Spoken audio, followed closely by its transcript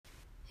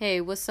Hey,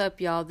 what's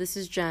up, y'all? This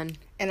is Jen.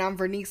 And I'm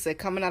Vernisa,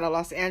 coming out of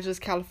Los Angeles,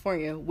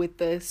 California, with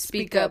the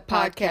Speak Up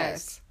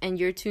Podcast. And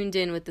you're tuned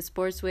in with the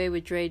Sportsway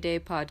with Dre Day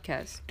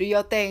podcast. Do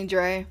your thing,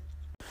 Dre.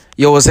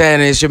 Yo, what's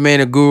happening? It's your man,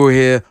 the Guru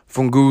here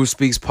from Guru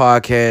Speaks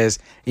Podcast.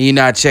 And you're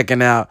not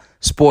checking out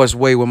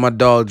Sportsway with my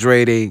dog,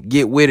 Dre Day.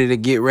 Get with it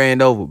and get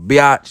ran over.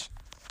 Biatch.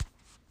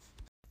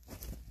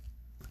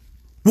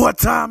 What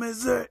time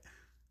is it?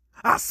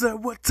 I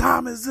said, what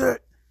time is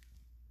it?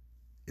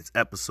 It's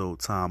episode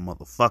time,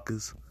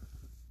 motherfuckers.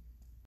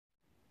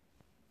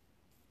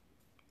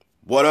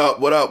 What up,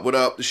 what up, what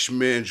up? This your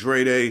man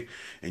Dre Day,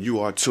 and you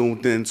are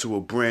tuned in to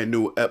a brand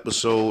new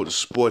episode of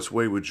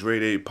Sportsway with Dre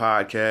Day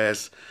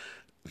podcast.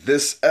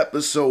 This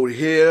episode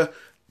here,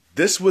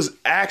 this was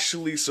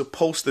actually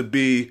supposed to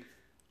be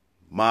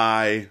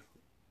my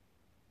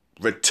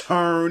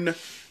return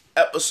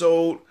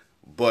episode,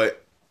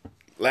 but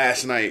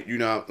last night,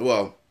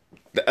 the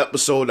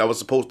episode that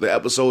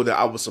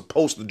I was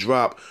supposed to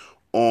drop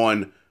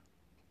on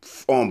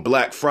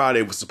Black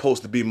Friday was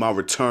supposed to be my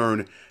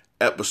return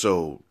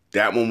episode.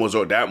 That one's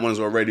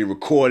already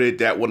recorded.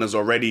 That one is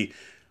already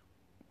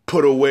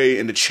put away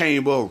in the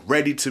chamber,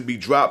 ready to be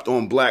dropped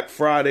on Black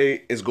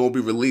Friday. It's going to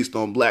be released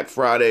on Black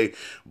Friday,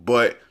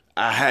 but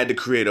I had to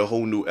create a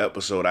whole new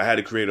episode. I had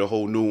to create a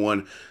whole new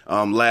one.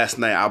 Last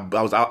night,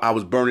 I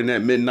was burning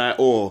that midnight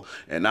oil,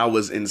 and I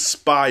was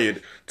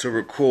inspired to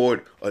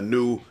record a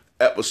new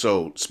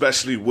episode,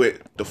 especially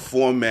with the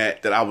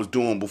format that I was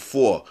doing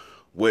before,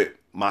 with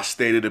my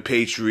State of the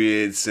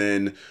Patriots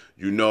and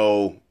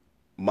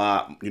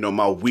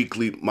my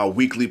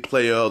weekly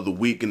player of the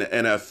week in the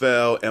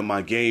NFL and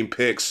my game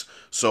picks.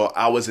 So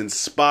I was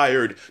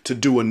inspired to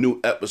do a new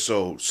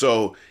episode.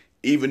 So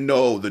even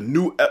though the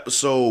new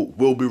episode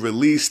will be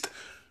released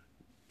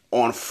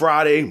on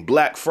Friday,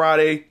 Black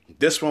Friday,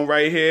 this one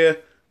right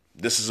here,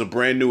 this is a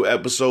brand new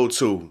episode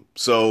too.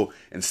 So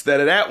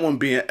instead of that one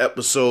being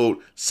episode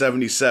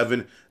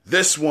 77,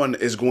 this one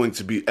is going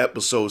to be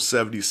episode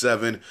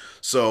 77.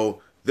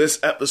 So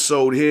this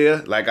episode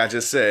here, like I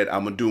just said,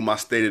 I'm gonna do my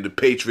State of the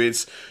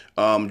Patriots.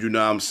 You know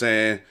what I'm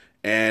saying?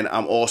 And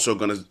I'm also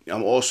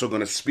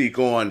gonna speak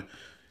on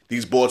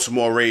these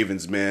Baltimore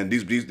Ravens, man.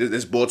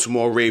 This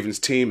Baltimore Ravens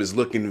team is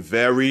looking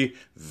very,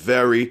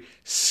 very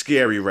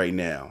scary right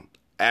now.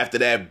 After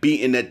that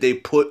beating that they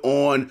put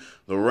on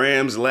the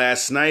Rams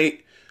last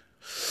night,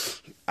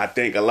 I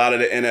think a lot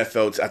of the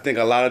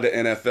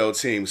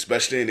NFL teams,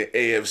 especially in the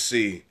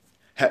AFC,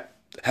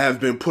 have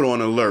been put on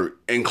alert,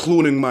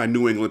 including my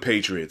New England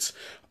Patriots.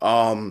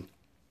 Of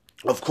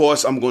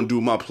course, I'm going to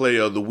do my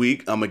player of the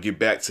week. I'm going to get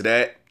back to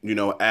that,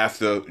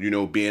 after,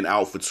 being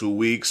out for 2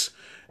 weeks.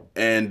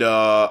 And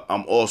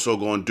I'm also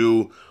going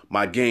to do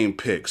my game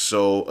picks.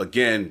 So,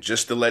 again,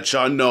 just to let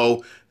y'all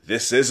know,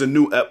 this is a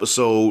new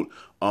episode.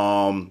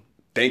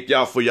 Thank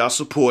y'all for y'all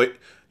support.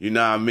 You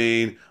know what I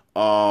mean?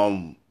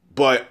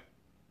 But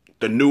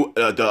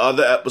the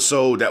other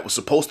episode that was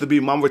supposed to be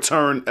my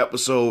return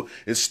episode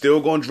is still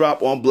going to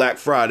drop on Black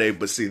Friday.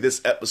 But see, this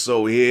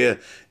episode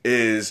here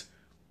is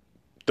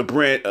the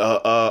brand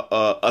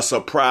a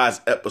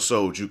surprise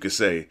episode, you could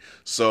say.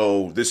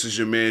 So this is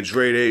your man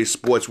Dre Day,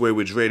 Sportsway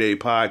with Dre Day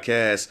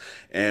podcast,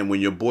 and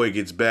when your boy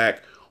gets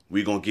back,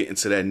 we're gonna get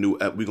into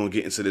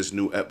this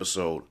new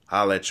episode.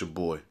 Holla at your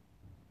boy.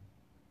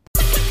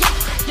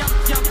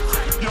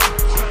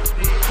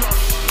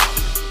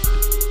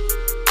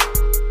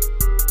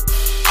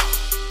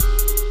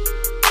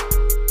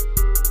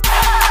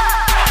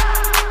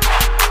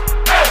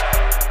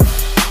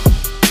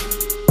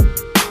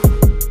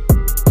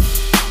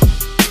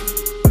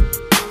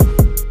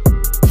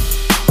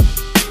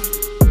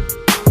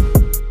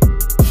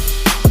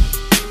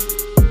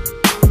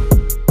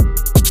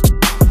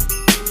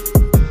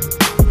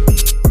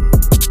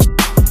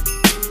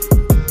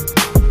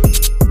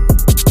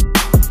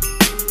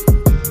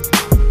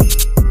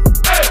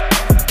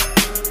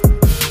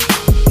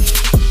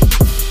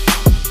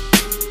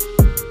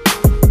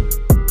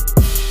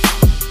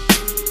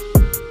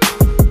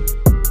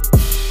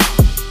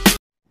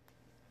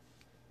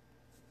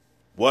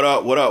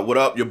 What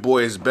up? Your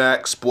boy is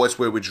back.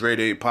 Sportsway with Dre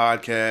Day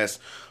podcast.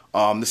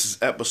 This is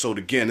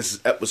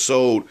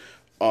episode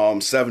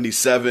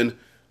 77.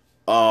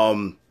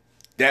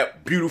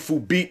 That beautiful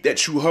beat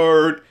that you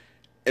heard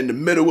in the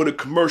middle of the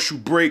commercial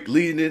break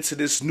leading into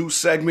this new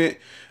segment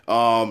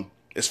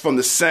is from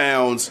the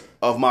sounds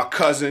of my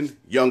cousin,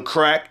 Young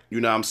Crack.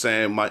 You know what I'm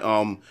saying?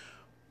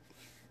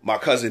 My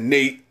cousin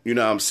Nate, you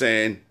know what I'm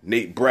saying?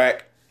 Nate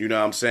Brack, you know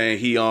what I'm saying?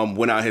 He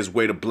went out his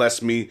way to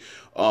bless me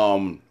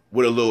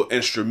with a little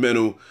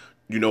instrumental,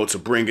 to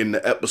bring in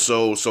the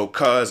episode. So,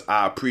 cuz,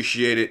 I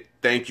appreciate it.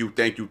 Thank you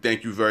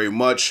very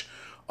much.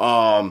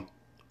 My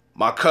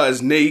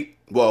cuz Nate,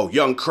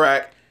 Young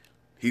Crack,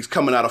 he's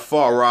coming out of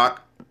Far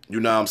Rock,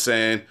 you know what I'm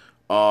saying?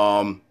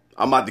 I'm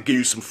about to give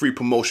you some free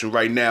promotion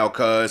right now,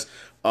 cuz.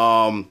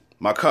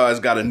 My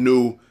cuz got a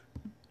new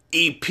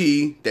EP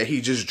that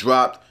he just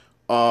dropped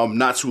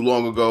not too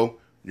long ago.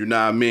 You know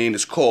what I mean?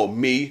 It's called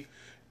Me.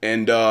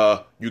 And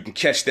you can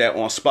catch that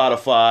on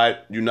Spotify,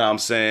 you know what I'm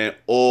saying,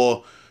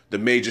 or the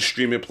major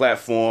streaming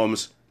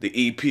platforms.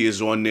 The EP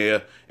is on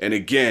there. And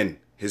again,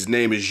 his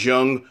name is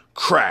Young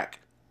Crack.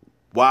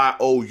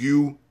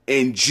 YOUNGCRACK.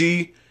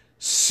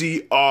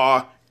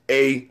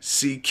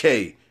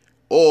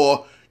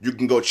 Or you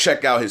can go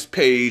check out his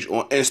page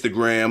on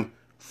Instagram,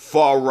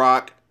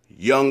 FarRock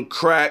Young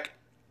Crack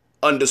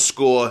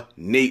 _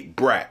 Nate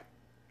Brat.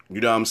 You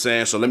know what I'm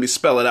saying? So let me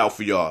spell it out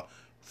for y'all.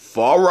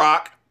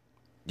 FarRock.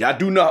 Y'all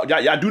do know how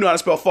to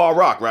spell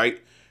FarRock,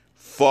 right?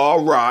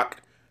 FarRock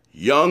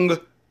Young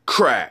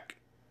Crack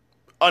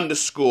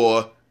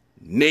 _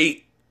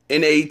 Nate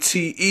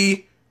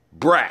NATE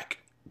Brack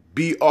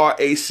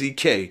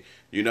BRACK.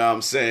 You know what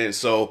I'm saying?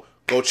 So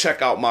go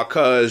check out my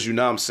cuz, you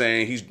know what I'm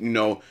saying? He's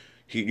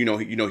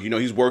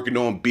he's working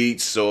on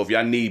beats. So if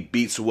y'all need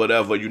beats or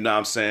whatever, you know what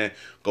I'm saying?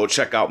 Go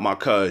check out my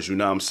cuz, you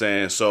know what I'm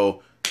saying?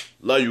 So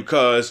love you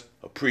cuz,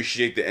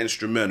 appreciate the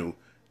instrumental.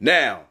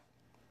 Now,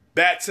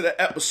 back to the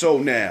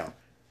episode now.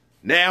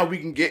 Now we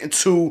can get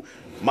into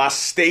my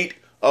state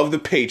of the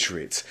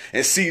Patriots.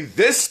 And see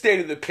this state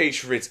of the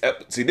Patriots,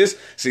 this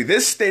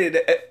state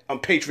of the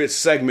Patriots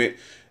segment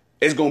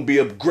is going to be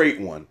a great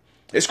one.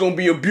 It's going to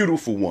be a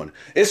beautiful one.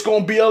 It's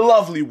going to be a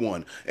lovely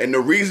one. And the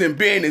reason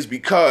being is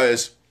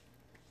because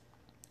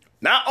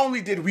not only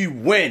did we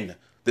win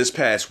this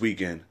past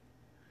weekend,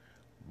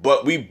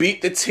 but we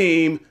beat the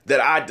team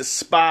that I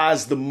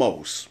despise the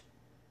most.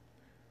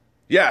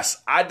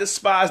 Yes, I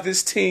despise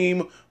this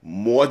team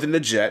more than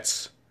the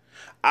Jets.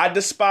 I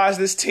despise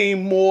this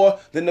team more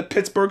than the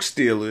Pittsburgh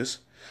Steelers.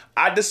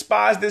 I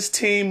despise this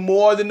team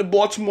more than the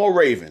Baltimore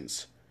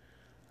Ravens.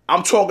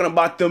 I'm talking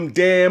about them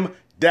damn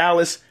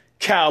Dallas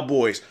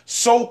Cowboys,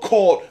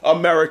 so-called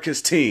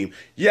America's team.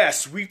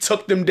 Yes, we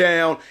took them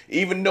down,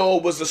 even though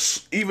it was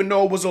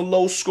a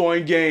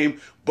low-scoring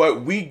game.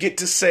 But we get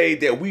to say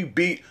that we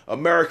beat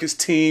America's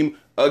team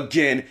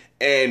again,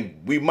 and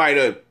we might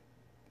have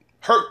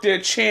hurt their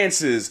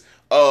chances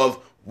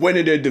of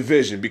winning their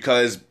division,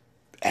 because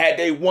had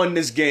they won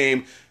this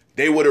game,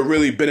 they would have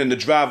really been in the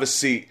driver's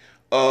seat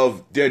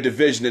of their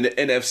division in the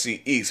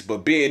NFC East. But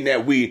being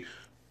that we,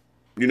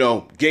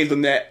 gave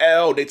them that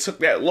L, they took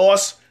that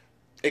loss,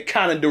 it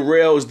kind of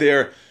derails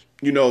their,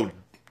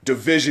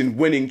 division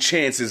winning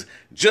chances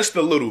just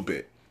a little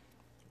bit.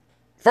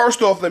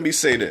 First off, let me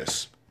say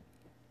this.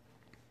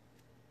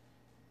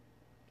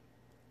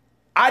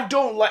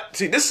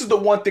 This is the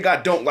one thing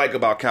I don't like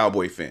about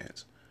Cowboy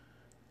fans.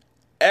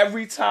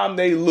 Every time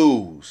they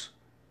lose,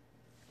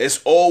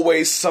 it's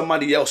always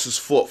somebody else's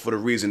fault for the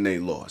reason they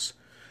lost.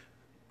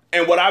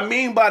 And what I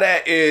mean by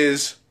that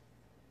is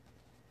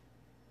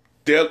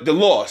the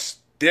loss.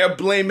 They're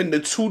blaming the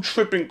 2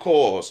 tripping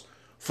calls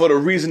for the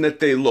reason that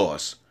they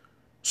lost.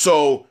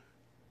 So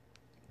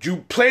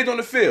you played on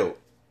the field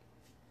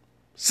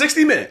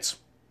 60 minutes.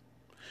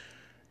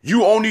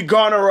 You only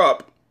garner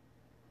up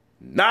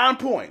 9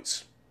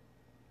 points.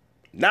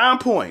 9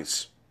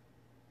 points.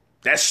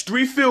 That's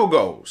 3 field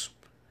goals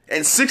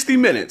in 60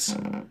 minutes.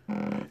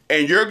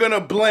 And you're going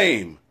to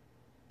blame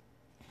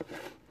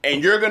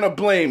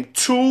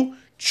 2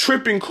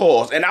 tripping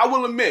calls. And I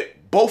will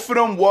admit, both of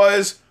them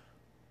was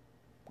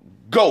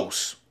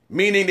ghosts,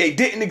 meaning they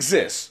didn't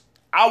exist.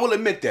 I will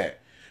admit that.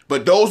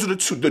 But those are the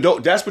 2.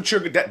 That's what you're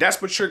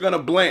going to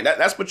blame.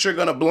 That's what you're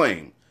going to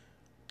blame.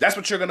 That's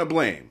what you're going to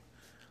blame.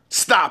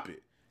 Stop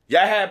it.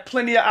 Y'all had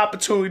plenty of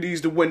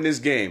opportunities to win this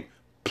game.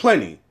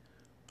 Plenty.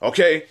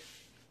 Okay?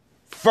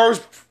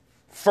 First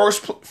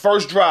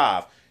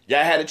drive.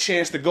 Y'all had a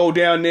chance to go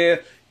down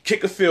there,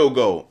 kick a field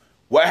goal.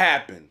 What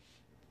happened?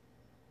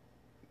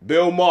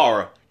 Bill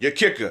Maher, your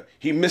kicker,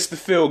 he missed the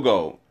field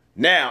goal.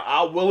 Now,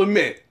 I will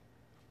admit,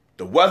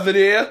 the weather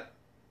there,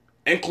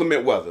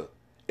 inclement weather.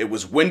 It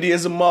was windy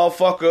as a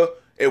motherfucker.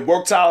 It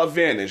worked to our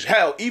advantage.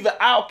 Hell, even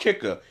our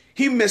kicker,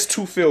 he missed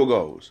 2 field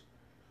goals.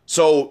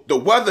 So the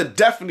weather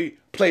definitely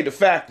played a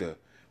factor.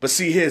 But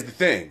see, here's the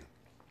thing.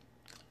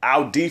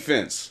 Our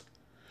defense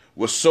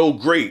was so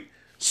great,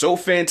 so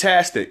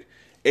fantastic.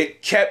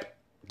 It kept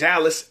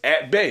Dallas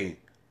at bay.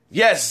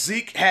 Yes,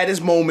 Zeke had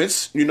his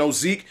moments.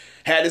 Zeke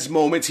had his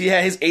moments. He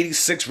had his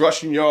 86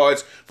 rushing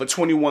yards for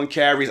 21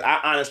 carries. I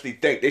honestly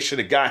think they should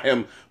have got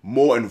him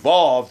more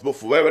involved. But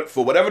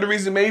for whatever the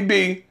reason may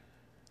be,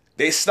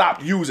 they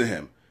stopped using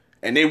him.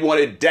 And they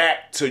wanted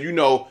Dak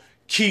to,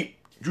 keep,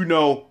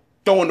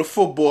 throwing the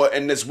football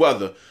in this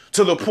weather.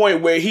 To the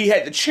point where he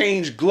had to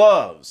change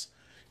gloves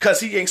because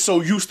he ain't so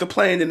used to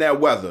playing in that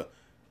weather.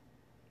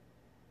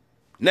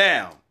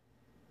 Now,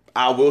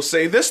 I will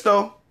say this,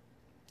 though.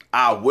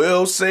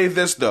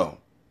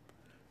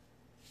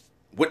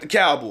 With the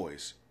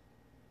Cowboys,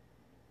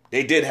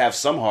 they did have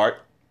some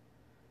heart.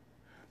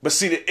 But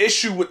see, the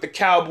issue with the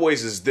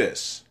Cowboys is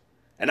this.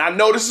 And I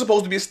know this is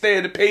supposed to be a state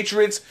of the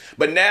Patriots,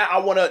 but now I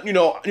want to,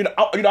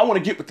 I want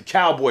to get with the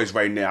Cowboys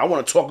right now. I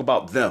want to talk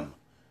about them.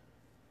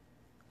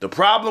 The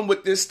problem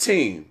with this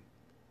team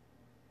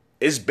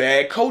is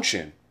bad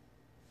coaching.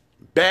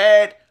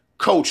 Bad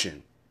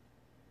coaching.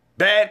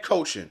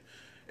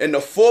 In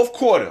the fourth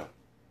quarter,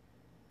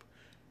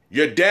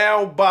 you're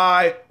down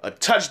by a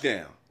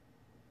touchdown.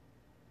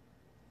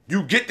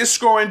 You get the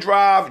scoring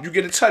drive, you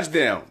get a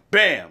touchdown.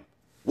 Bam.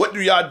 What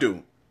do y'all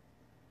do?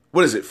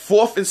 What is it?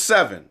 4th and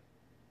 7.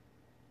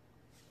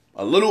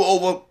 A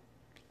little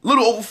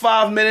over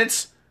 5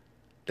 minutes.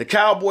 The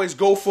Cowboys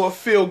go for a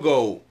field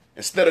goal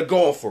instead of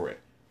going for it.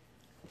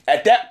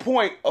 At that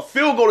point, a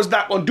field goal is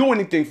not going to do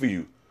anything for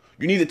you.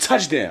 You need a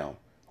touchdown.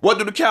 What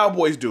do the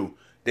Cowboys do?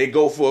 They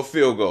go for a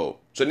field goal.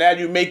 So now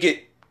you make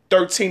it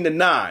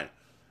 13-9.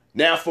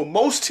 Now for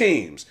most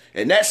teams,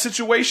 in that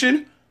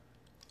situation,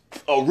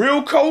 a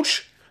real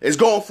coach is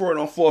going for it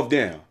on 4th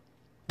down.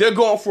 They're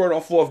going for it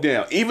on 4th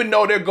down. Even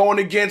though they're going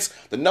against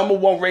the number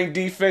 1 ranked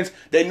defense,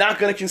 they're not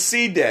going to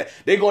concede that.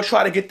 They're going to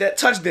try to get that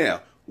touchdown.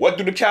 What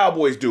do the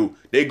Cowboys do?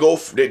 They go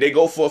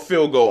for a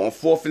field goal on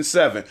 4th and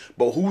 7.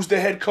 But who's the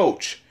head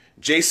coach?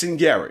 Jason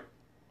Garrett.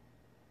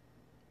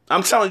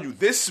 I'm telling you,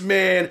 this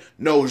man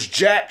knows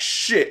jack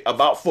shit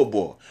about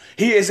football.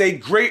 He is a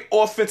great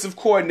offensive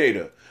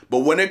coordinator. But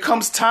when it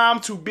comes time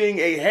to being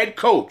a head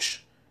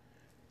coach,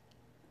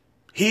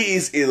 he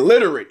is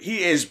illiterate.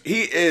 He's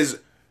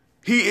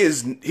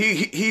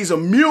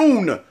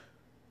immune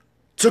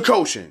to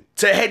coaching,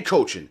 to head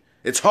coaching.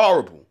 It's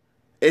horrible.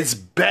 It's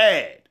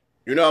bad.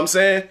 You know what I'm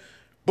saying?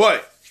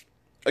 But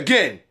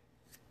again,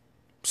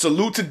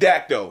 salute to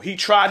Dak though. He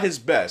tried his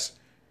best.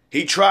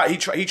 He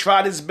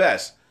tried his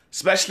best,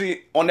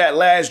 especially on that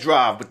last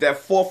drive, but that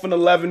 4th and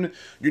 11,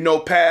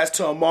 pass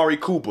to Amari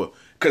Cooper.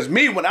 Cause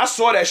me, when I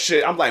saw that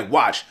shit, I'm like,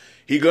 watch,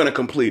 he gonna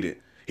complete it.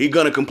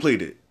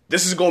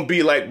 This is gonna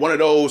be like one of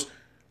those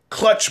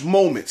clutch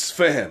moments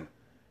for him.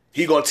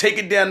 He gonna take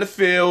it down the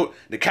field.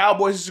 The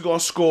Cowboys is gonna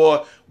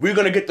score. We're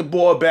gonna get the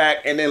ball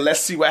back, and then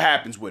let's see what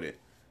happens with it.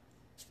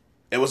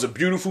 It was a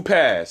beautiful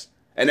pass.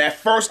 And at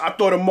first, I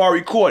thought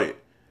Amari caught it.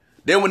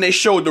 Then when they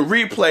showed the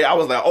replay, I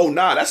was like, oh,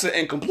 nah, that's an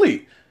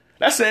incomplete.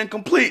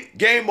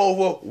 Game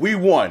over. We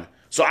won.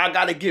 So I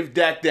got to give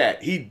Dak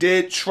that. He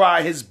did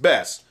try his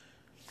best.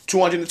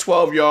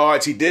 212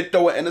 yards. He did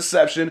throw an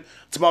interception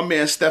to my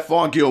man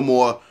Stephon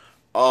Gilmore.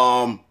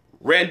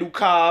 Randall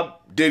Cobb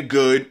did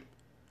good.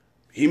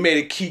 He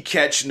made a key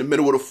catch in the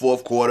middle of the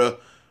 4th quarter.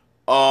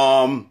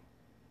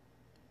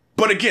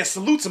 But again,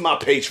 salute to my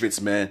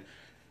Patriots, man.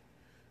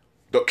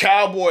 The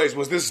Cowboys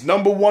was this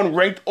number 1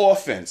 ranked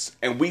offense,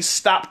 and we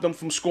stopped them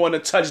from scoring a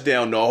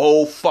touchdown the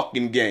whole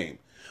fucking game.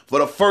 For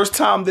the first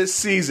time this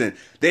season,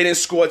 they didn't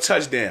score a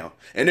touchdown,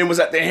 and it was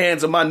at the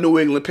hands of my New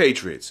England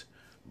Patriots.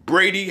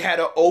 Brady had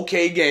an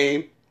okay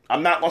game.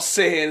 I'm not going to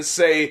sit here and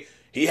say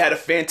he had a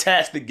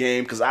fantastic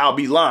game because I'll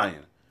be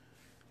lying.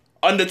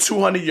 Under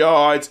 200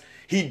 yards.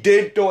 He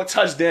did throw a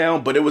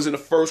touchdown, but it was in the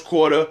 1st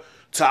quarter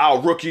to our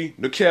rookie,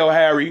 N'Keal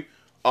Harry.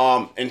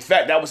 In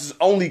fact, that was his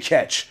only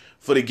catch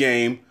for the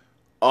game.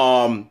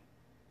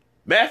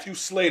 Matthew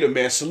Slater,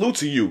 man, salute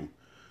to you.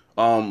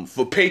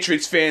 For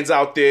Patriots fans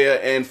out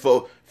there and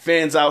for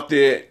fans out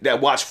there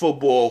that watch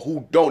football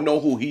who don't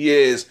know who he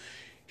is,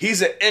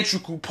 he's an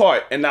integral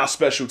part in our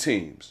special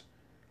teams.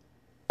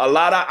 A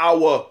lot of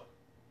our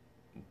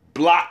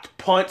blocked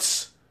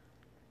punts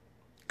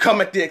come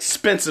at the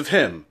expense of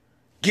him.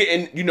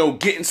 Getting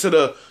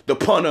to the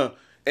punter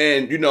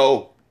and,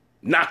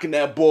 knocking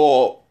that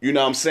ball,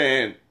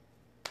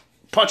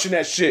 punching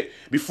that shit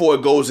before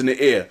it goes in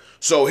the air.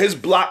 So his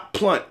block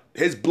punt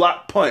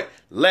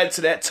led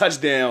to that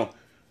touchdown,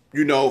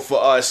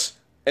 for us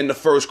in the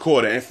 1st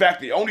quarter. In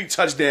fact, the only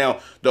touchdown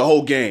the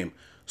whole game.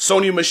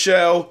 Sony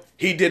Michel,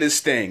 he did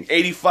his thing.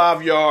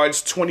 85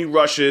 yards, 20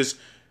 rushes.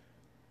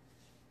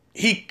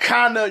 He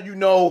kind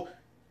of,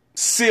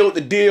 sealed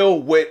the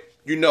deal with,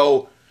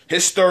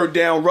 his 3rd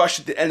down rush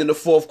at the end of the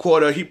 4th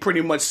quarter. He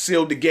pretty much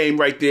sealed the game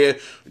right there.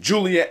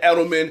 Julian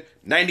Edelman,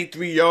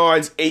 93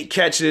 yards, 8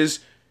 catches.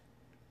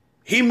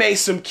 He made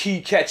some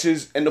key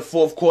catches in the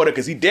 4th quarter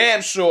because he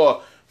damn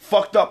sure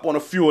fucked up on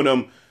a few of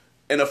them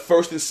in the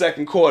 1st and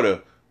 2nd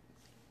quarter.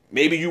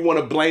 Maybe you want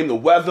to blame the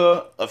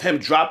weather of him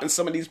dropping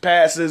some of these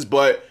passes,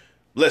 but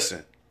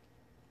listen.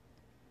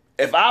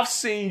 If I've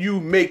seen you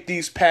make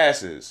these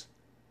passes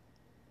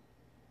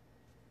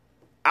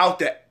out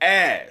the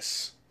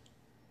ass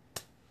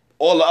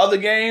all the other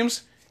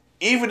games,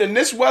 even in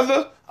this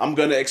weather, I'm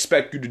going to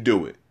expect you to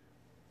do it.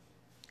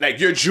 Like,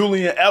 you're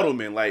Julian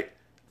Edelman. Like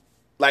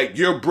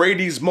you're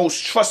Brady's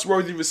most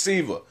trustworthy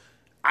receiver.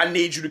 I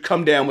need you to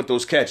come down with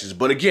those catches.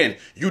 But again,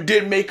 you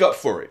did make up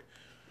for it.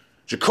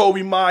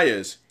 Jacoby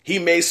Myers, he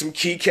made some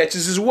key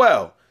catches as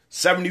well.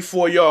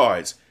 74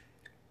 yards.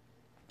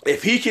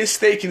 If he can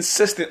stay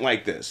consistent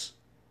like this,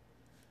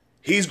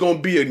 he's going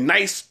to be a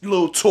nice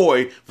little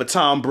toy for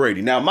Tom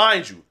Brady. Now,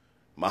 mind you,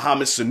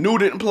 Mohamed Sanu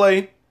didn't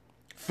play.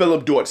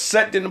 Philip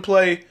Dorsett didn't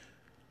play.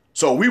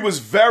 So we was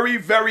very,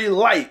 very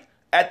light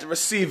at the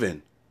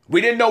receiving. We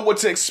didn't know what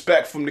to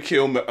expect from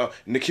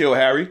N'Keal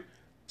Harry.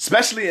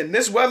 Especially in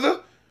this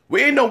weather. We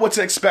didn't know what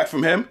to expect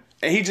from him.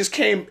 And he just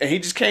came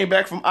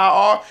back from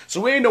IR.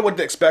 So we didn't know what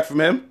to expect from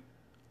him.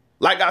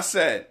 Like I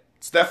said,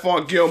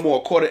 Stephon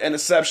Gilmore caught an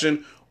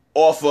interception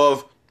off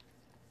of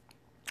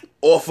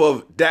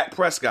Dak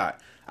Prescott.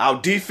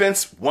 Our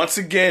defense, once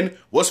again,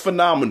 was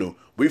phenomenal.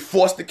 We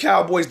forced the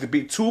Cowboys to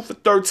be 2 for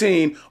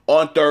 13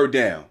 on 3rd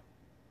down.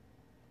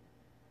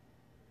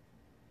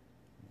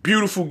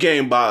 Beautiful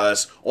game by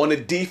us on the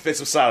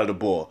defensive side of the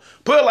ball.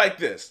 Put it like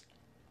this.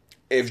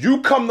 If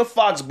you come to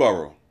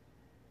Foxborough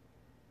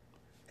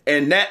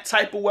in that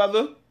type of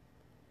weather,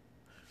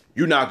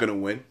 you're not going to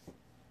win.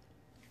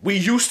 We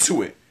used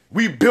to it.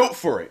 We built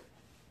for it.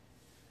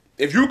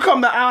 If you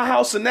come to our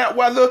house in that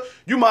weather,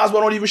 you might as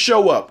well don't even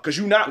show up because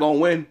you're not going to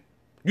win.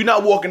 You're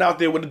not walking out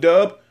there with a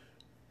dub.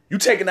 You're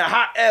taking a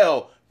hot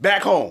L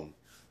back home.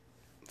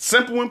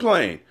 Simple and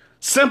plain.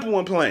 Simple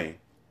and plain.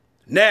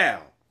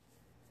 Now,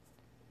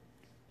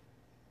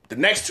 the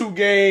next two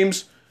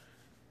games,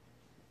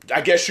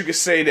 I guess you could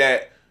say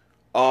that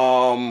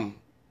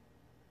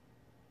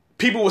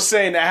people were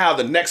saying that how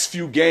the next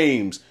few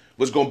games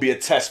was going to be a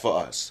test for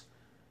us.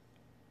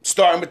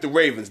 Starting with the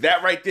Ravens.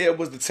 That right there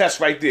was the test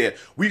right there.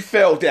 We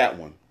failed that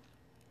one.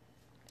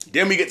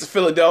 Then we get to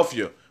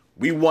Philadelphia.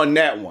 We won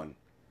that one.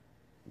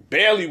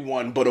 Barely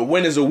won, but a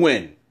win is a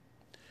win.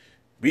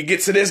 We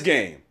get to this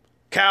game.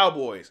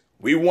 Cowboys.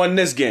 We won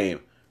this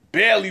game.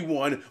 Barely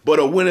won, but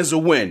a win is a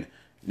win.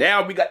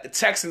 Now we got the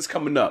Texans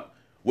coming up,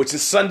 which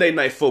is Sunday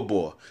Night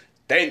Football.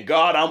 Thank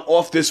God I'm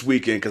off this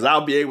weekend because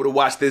I'll be able to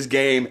watch this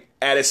game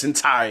at its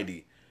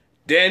entirety.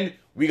 Then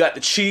we got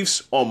the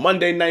Chiefs on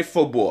Monday Night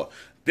Football.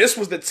 This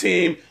was the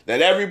team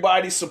that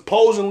everybody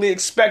supposedly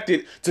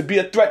expected to be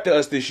a threat to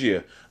us this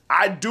year.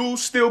 I do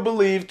still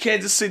believe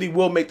Kansas City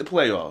will make the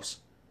playoffs.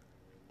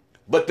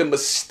 But the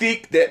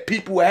mystique that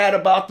people had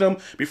about them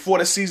before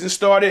the season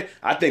started,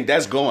 I think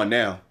that's gone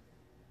now.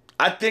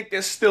 I think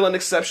they're still an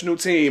exceptional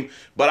team,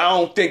 but I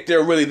don't think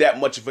they're really that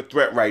much of a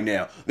threat right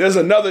now. There's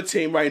another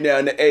team right now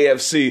in the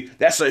AFC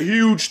that's a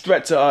huge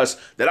threat to us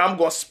that I'm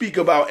going to speak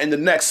about in the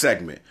next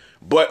segment.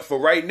 But for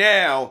right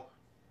now,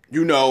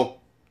 you know,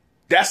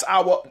 those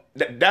are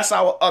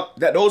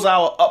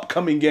our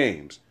upcoming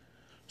games.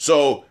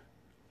 So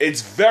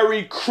it's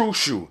very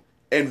crucial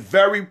and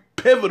very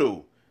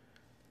pivotal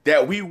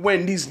that we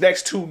win these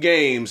next two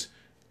games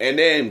and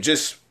then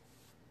just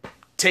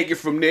take it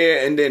from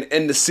there and then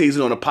end the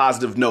season on a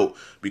positive note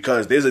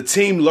because there's a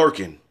team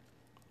lurking.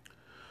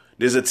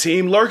 There's a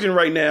team lurking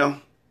right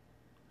now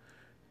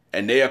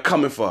and they are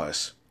coming for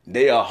us.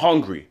 They are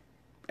hungry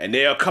and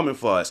they are coming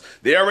for us.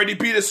 They already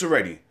beat us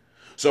already.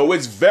 So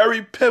it's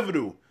very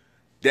pivotal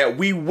that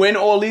we win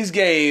all these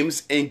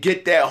games and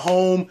get that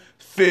home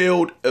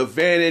field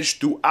advantage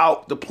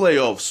throughout the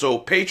playoffs. So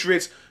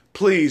Patriots,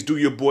 please do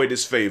your boy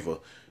this favor.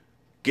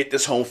 Get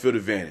this home field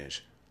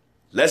advantage.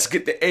 Let's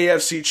get the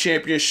AFC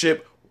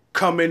Championship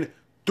coming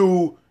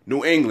through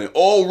New England.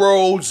 All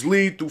roads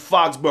lead through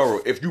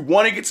Foxborough. If you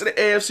want to get to the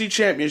AFC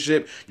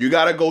Championship, you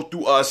got to go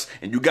through us,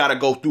 and you got to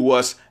go through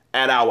us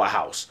at our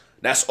house.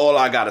 That's all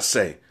I got to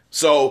say.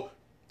 So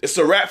it's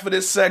a wrap for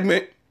this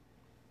segment.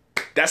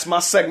 That's my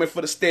segment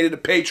for the State of the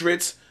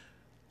Patriots.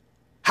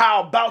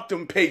 How about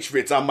them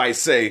Patriots, I might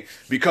say,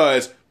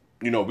 because,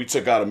 you know, we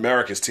took out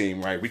America's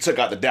team, right? We took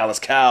out the Dallas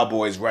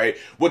Cowboys, right?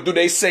 What do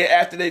they say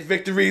after their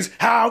victories?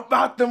 How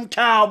about them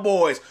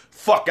Cowboys?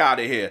 Fuck out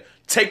of here.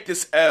 Take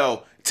this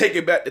L. Take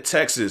it back to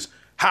Texas.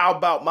 How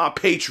about my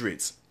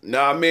Patriots?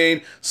 Know what I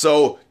mean?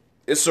 So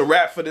it's a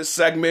wrap for this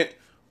segment.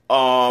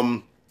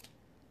 When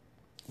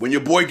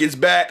your boy gets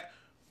back,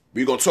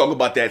 we're going to talk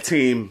about that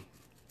team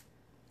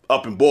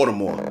up in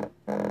Baltimore.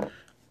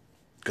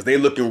 Because they're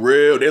looking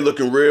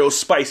real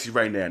spicy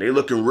right now. They're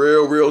looking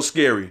real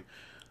scary.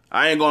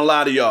 I ain't going to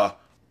lie to y'all.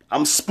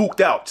 I'm spooked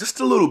out just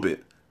a little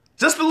bit.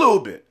 Just a little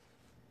bit.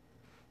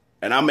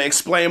 And I'm going to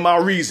explain my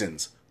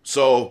reasons.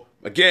 So,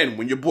 again,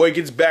 when your boy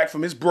gets back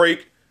from his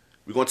break,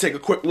 we're going to take a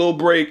quick little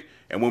break.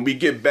 And when we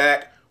get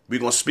back, we're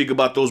going to speak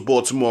about those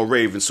Baltimore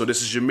Ravens. So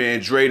this is your man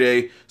Dre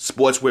Day,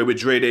 Sportswear with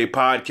Dre Day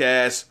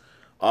podcast.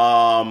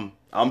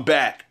 I'm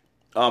back.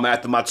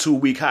 After my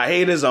 2-week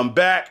hiatus, I'm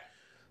back.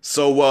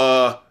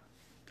 So,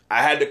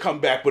 I had to come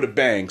back with a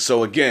bang.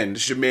 So again,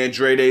 this is your man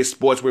Dre Day,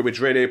 Sportswear with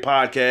Dre Day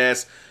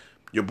podcast.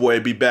 Your boy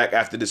will be back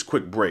after this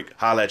quick break.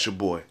 Holla at your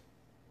boy.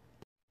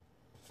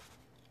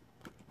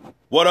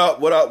 What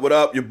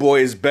up? Your boy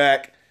is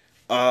back.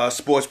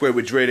 Sportswear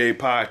with Dre Day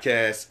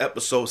podcast,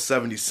 episode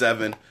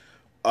 77.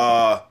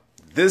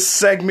 This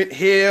segment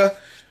here,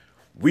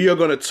 we are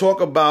going to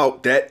talk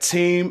about that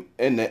team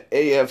in the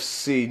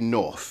AFC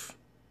North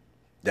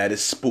that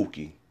is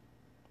spooky.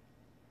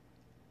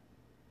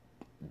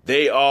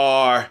 They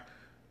are,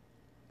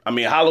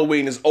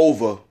 Halloween is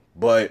over,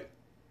 but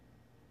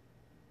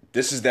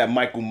this is that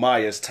Michael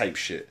Myers type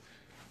shit.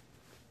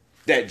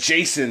 That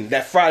Jason,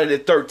 that Friday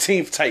the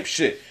 13th type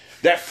shit.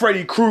 That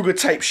Freddy Krueger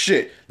type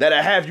shit.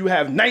 That you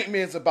have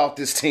nightmares about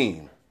this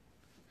team.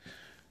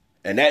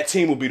 And that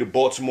team will be the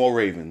Baltimore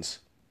Ravens.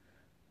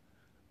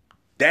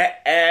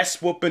 That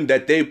ass whooping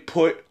that they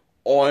put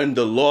on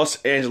the Los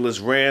Angeles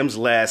Rams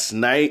last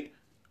night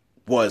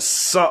was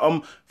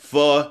something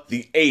for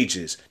the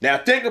ages. Now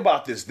think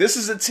about this. This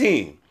is a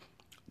team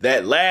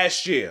that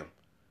last year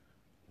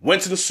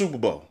went to the Super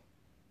Bowl.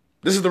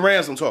 This is the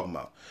Rams I'm talking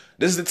about.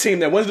 This is the team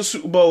that went to the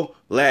Super Bowl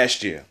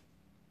last year.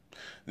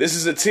 This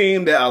is a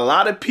team that a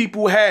lot of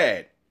people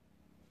had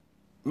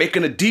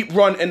making a deep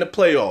run in the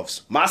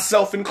playoffs,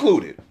 myself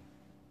included.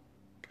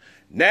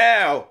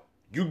 Now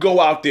you go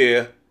out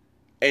there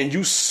and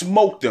you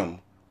smoke them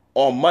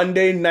on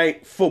Monday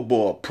Night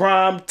Football,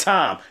 prime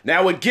time.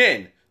 Now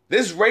again,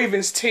 this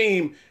Ravens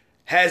team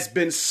has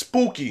been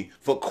spooky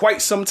for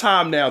quite some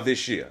time now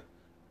this year.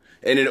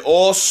 And it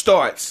all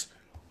starts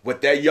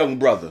with that young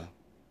brother,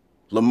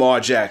 Lamar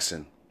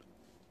Jackson.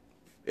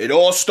 It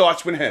all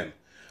starts with him.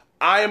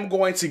 I am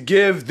going to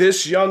give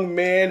this young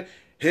man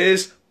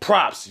his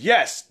props.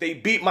 Yes, they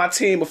beat my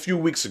team a few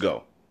weeks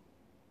ago.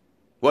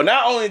 Well,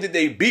 not only did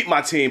they beat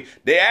my team,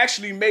 they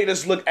actually made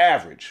us look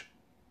average.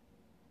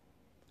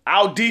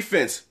 Our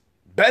defense,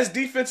 best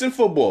defense in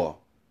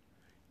football,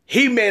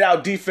 he made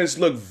our defense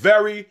look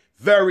very,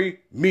 very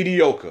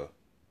mediocre.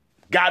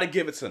 Gotta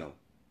give it to them.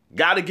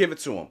 Gotta give it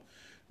to him.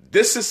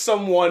 This is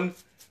someone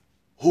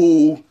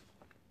who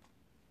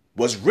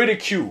was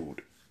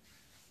ridiculed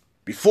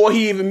before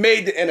he even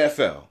made the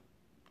NFL.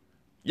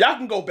 Y'all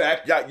can go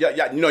back. Y'all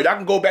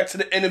can go back to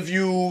the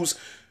interviews.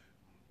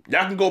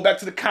 Y'all can go back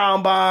to the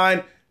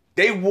combine.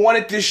 They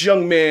wanted this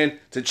young man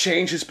to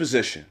change his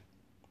position.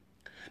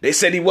 They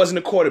said he wasn't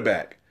a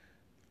quarterback.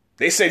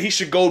 They said he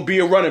should go be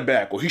a running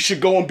back or he should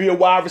go and be a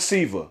wide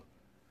receiver.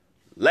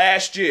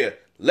 Last year,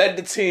 led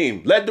the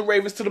team, led the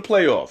Ravens to the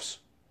playoffs.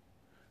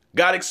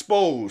 Got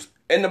exposed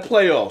in the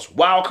playoffs,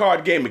 wild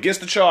card game against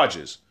the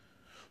Chargers.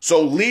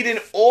 So leading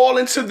all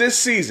into this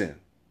season,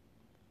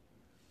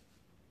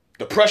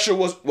 the pressure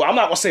was, well, I'm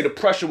not going to say the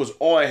pressure was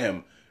on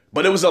him,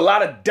 but there was a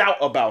lot of doubt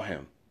about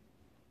him.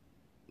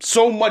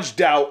 So much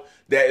doubt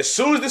that as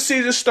soon as the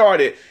season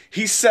started,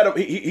 he set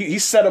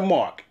a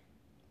mark.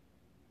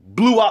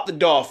 Blew out the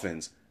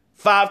Dolphins.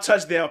 5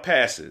 touchdown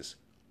passes.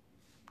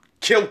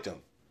 Killed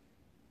them.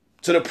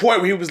 To the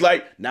point where he was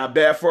like, not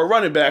bad for a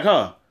running back,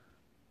 huh?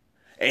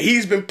 And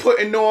he's been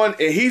putting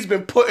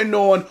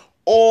on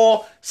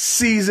all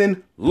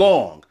season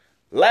long.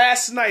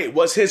 Last night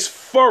was his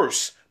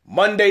first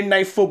Monday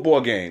Night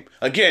Football game.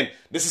 Again,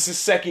 this is his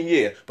second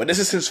year, but this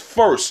is his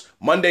first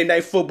Monday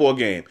Night Football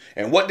game.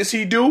 And what does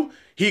he do?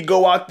 He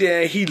go out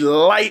there and he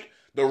light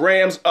the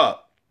Rams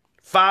up.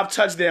 5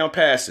 touchdown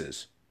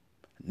passes.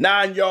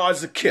 9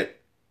 yards a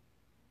kick.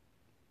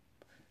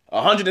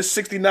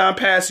 169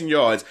 passing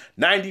yards.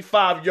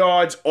 95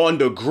 yards on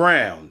the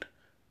ground.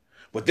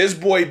 What this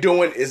boy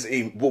doing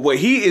what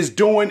he is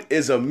doing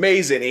is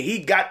amazing. And he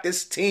got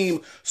this team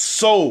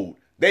sold.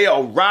 They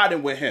are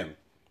riding with him.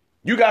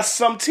 You got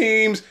some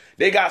teams,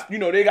 they got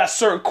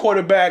certain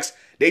quarterbacks,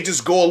 they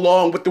just go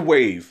along with the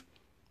wave.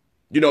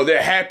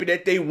 They're happy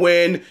that they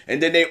win,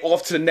 and then they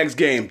off to the next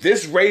game.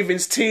 This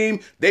Ravens team,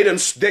 they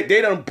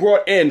done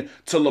brought in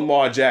to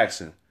Lamar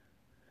Jackson.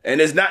 And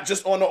it's not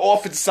just on the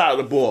offensive side of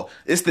the ball,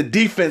 it's the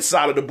defense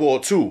side of the ball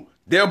too.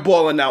 They're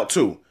balling out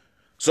too.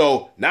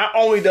 So not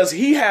only does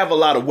he have a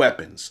lot of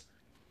weapons,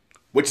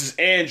 which is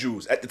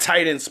Andrews at the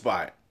tight end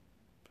spot.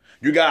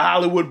 You got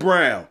Hollywood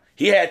Brown.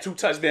 He had 2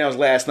 touchdowns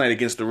last night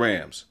against the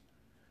Rams.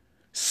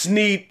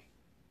 Snead.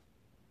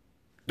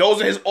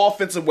 Those are his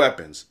offensive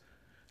weapons.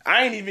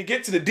 I ain't even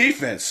get to the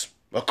defense.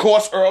 Of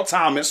course, Earl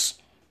Thomas.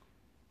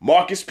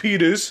 Marcus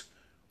Peters,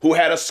 who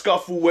had a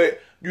scuffle with,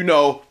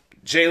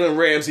 Jalen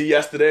Ramsey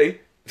yesterday.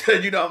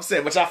 You know what I'm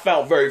saying? Which I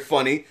found very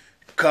funny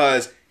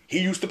because he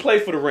used to play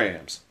for the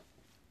Rams.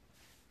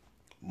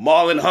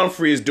 Marlon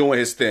Humphrey is doing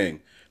his thing.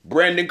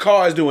 Brandon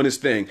Carr is doing his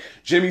thing.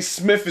 Jimmy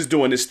Smith is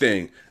doing his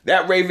thing.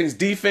 That Ravens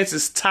defense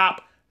is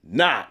top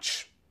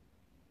notch.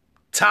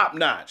 Top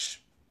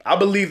notch. I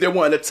believe they're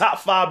one of the top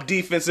 5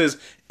 defenses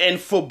in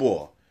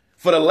football.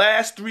 For the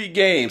last 3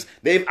 games,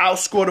 they've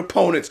outscored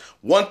opponents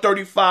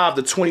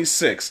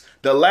 135-26.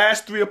 The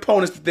last 3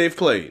 opponents that they've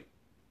played.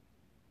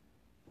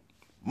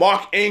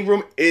 Mark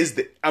Ingram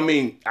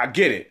I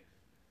get it.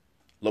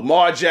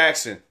 Lamar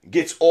Jackson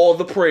gets all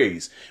the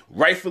praise.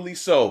 Rightfully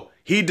so.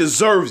 He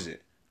deserves it.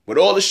 With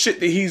all the shit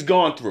that he's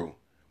gone through.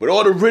 With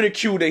all the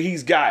ridicule that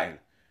he's gotten.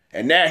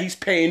 And now he's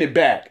paying it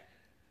back.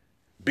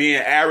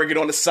 Being arrogant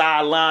on the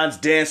sidelines,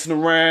 dancing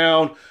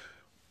around,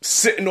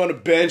 sitting on the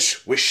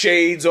bench with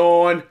shades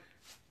on.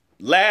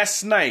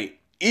 Last night,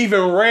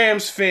 even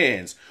Rams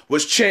fans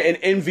was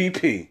chanting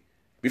MVP.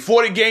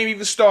 Before the game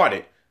even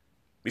started.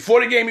 He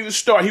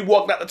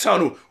walked out the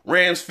tunnel.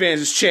 Rams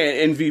fans is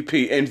chanting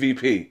MVP,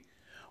 MVP.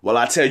 Well,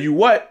 I tell you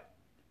what.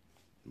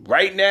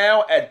 Right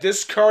now, at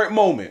this current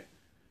moment,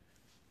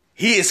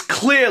 he is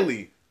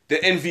clearly the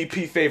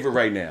MVP favorite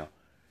right now.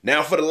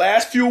 Now, for the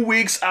last few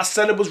weeks, I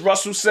said it was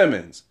Russell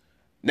Simmons.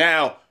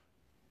 Now,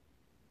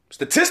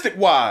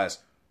 statistic-wise,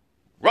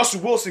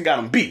 Russell Wilson got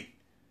him beat.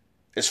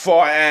 As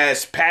far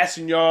as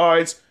passing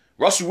yards,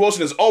 Russell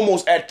Wilson is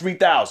almost at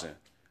 3,000.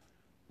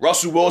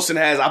 Russell Wilson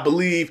has, I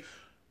believe,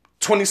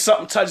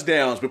 20-something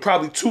touchdowns, but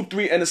probably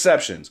 2-3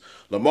 interceptions.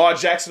 Lamar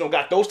Jackson don't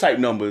got those type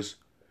numbers.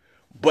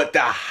 But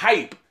the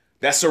hype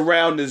that's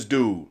around this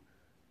dude,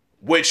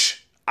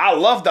 which I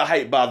love the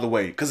hype, by the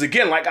way. Because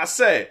again, like I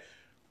said,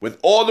 with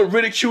all the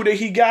ridicule that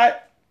he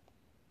got,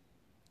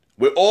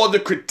 with all the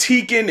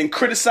critiquing and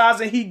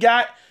criticizing he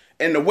got,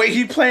 and the way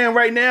he playing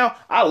right now,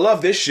 I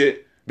love this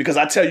shit. Because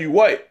I tell you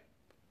what,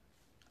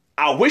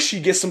 I wish he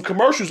gets some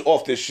commercials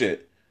off this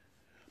shit.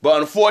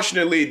 But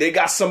unfortunately, they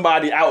got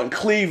somebody out in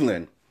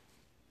Cleveland,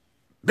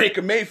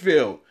 Baker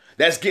Mayfield,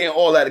 that's getting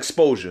all that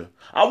exposure.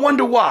 I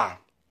wonder why.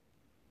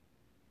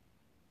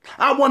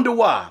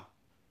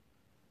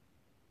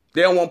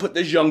 They don't want to put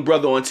this young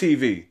brother on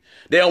TV.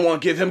 They don't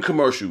want to give him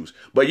commercials.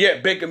 But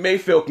yet Baker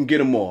Mayfield can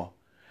get him all.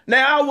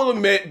 Now, I will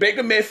admit,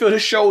 Baker Mayfield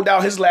has showed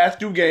out his last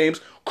 2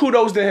 games.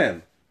 Kudos to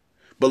him.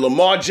 But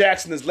Lamar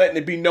Jackson is letting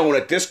it be known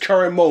at this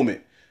current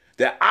moment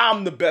that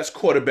I'm the best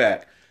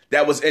quarterback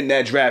that was in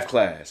that draft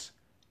class.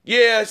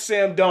 Yeah,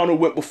 Sam Darnold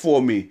went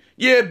before me.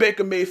 Yeah,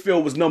 Baker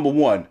Mayfield was number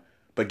 1.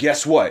 But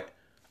guess what?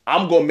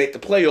 I'm going to make the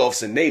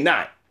playoffs and they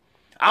not.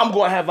 I'm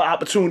going to have an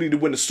opportunity to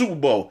win the Super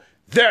Bowl.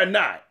 They're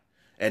not.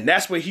 And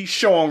that's what he's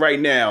showing right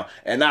now.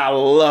 And I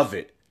love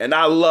it. And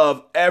I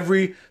love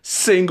every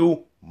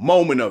single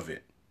moment of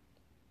it.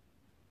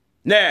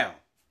 Now,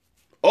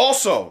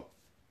 also,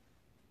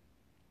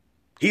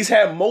 he's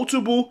had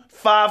multiple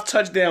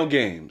 5-touchdown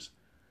games.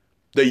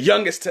 The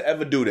youngest to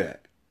ever do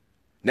that.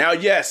 Now,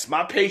 yes,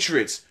 my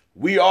Patriots,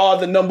 we are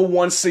the number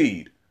 1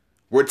 seed.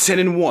 We're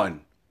 10-1.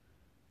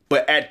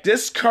 But at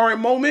this current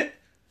moment,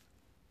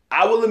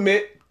 I will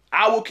admit,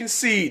 I will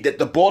concede that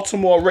the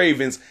Baltimore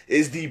Ravens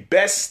is the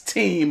best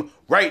team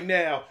right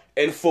now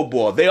in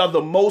football. They are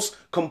the most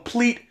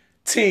complete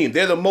team.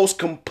 They're the most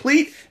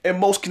complete and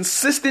most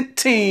consistent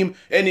team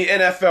in the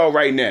NFL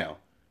right now.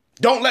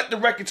 Don't let the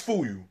records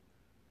fool you.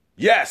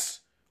 Yes,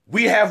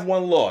 we have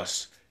 1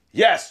 loss.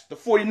 Yes, the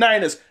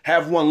 49ers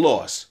have 1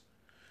 loss.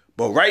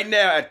 But right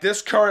now, at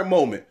this current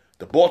moment,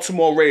 the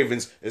Baltimore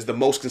Ravens is the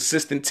most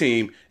consistent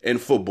team in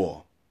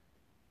football.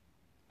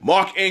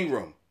 Mark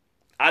Ingram.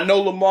 I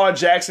know Lamar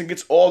Jackson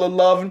gets all the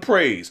love and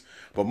praise,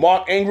 but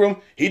Mark Ingram,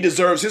 he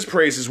deserves his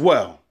praise as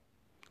well.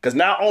 Because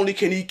not only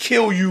can he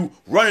kill you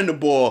running the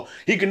ball,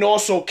 he can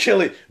also kill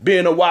it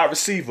being a wide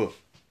receiver.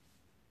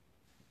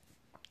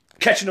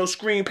 Catching those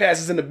screen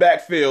passes in the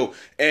backfield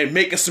and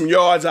making some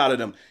yards out of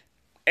them.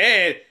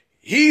 And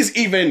he's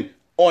even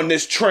on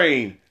this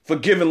train for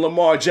giving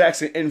Lamar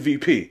Jackson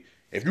MVP.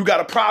 If you got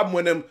a problem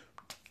with him,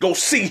 go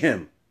see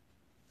him.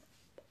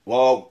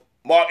 Well,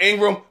 Mark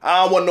Ingram,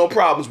 I don't want no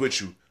problems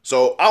with you.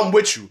 So I'm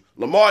with you.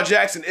 Lamar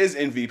Jackson is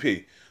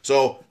MVP.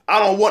 So I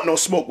don't want no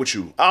smoke with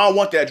you. I don't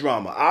want that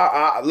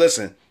drama.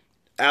 Listen,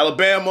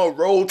 Alabama,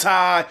 Roll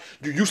Tide,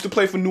 you used to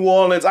play for New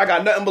Orleans. I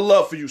got nothing but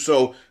love for you.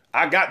 So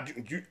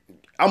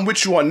I'm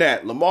with you on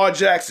that. Lamar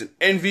Jackson,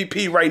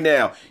 MVP right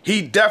now.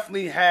 He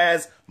definitely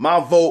has my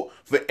vote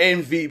for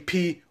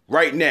MVP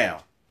right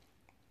now.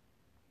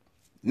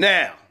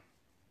 Now,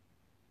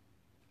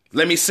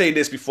 let me say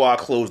this before I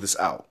close this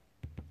out.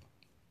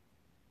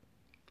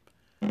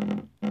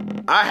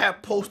 I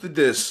have posted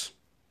this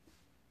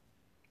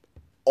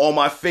on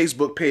my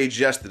Facebook page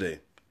yesterday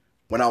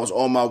when I was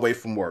on my way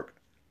from work.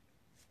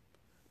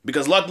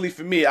 Because luckily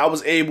for me, I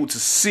was able to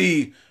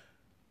see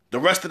the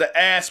rest of the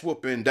ass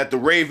whooping that the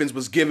Ravens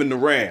was giving the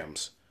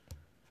Rams.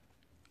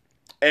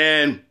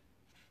 And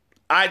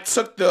I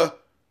took the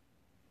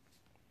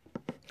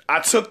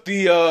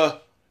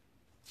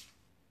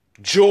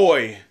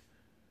joy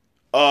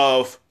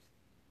of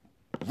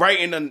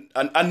writing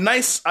a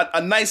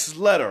nice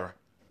letter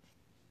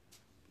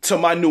to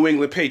my New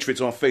England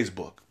Patriots on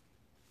Facebook.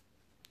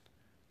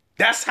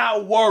 That's how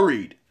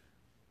worried.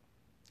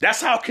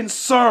 That's how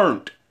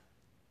concerned.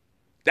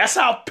 That's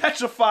how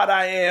petrified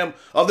I am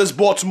of this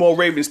Baltimore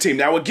Ravens team.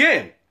 Now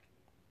again,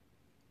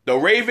 the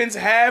Ravens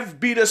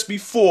have beat us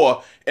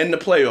before in the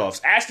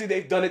playoffs. Actually,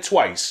 they've done it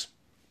twice.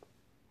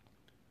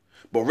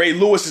 But Ray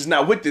Lewis is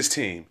not with this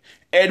team.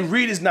 Ed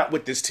Reed is not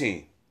with this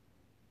team.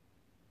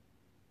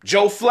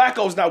 Joe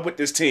Flacco's not with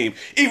this team.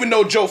 Even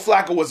though Joe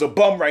Flacco was a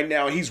bum right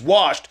now and he's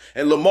washed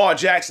and Lamar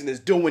Jackson is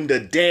doing the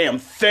damn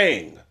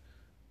thing.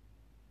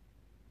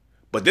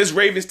 But this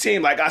Ravens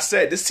team, like I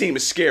said, this team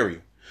is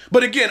scary.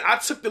 But again, I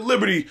took the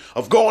liberty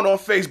of going on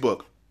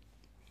Facebook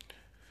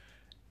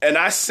and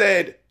I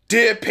said,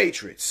 "Dear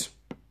Patriots,"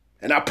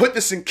 and I put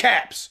this in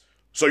caps.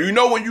 So you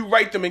know when you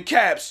write them in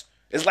caps,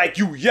 it's like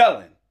you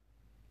yelling.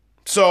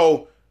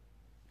 So,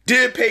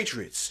 "Dear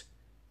Patriots,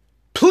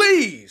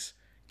 please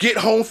get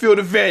home field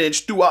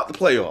advantage throughout the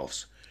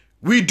playoffs.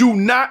 We do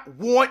not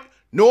want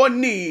nor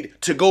need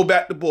to go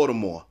back to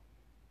Baltimore.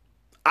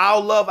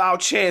 I'll love our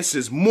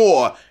chances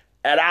more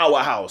at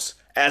our house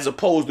as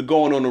opposed to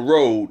going on the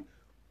road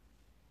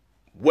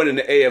winning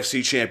the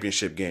AFC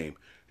Championship game.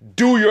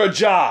 Do your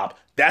job."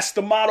 That's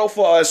the motto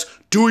for us.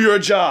 Do your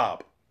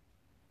job.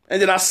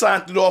 And then I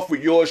signed it off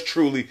with yours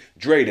truly,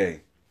 Dre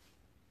Day.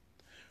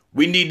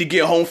 We need to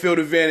get home field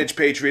advantage,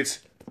 Patriots.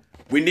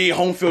 We need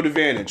home field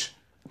advantage.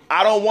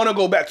 I don't want to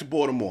go back to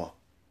Baltimore.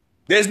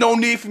 There's no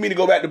need for me to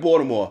go back to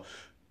Baltimore.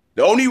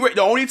 The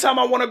only time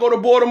I want to go to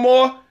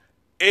Baltimore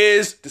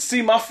is to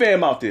see my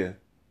fam out there.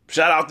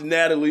 Shout out to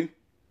Natalie.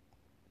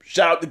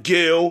 Shout out to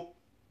Gil.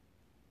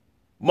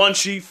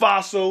 Munchie,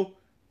 Fossil,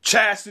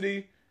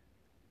 Chastity,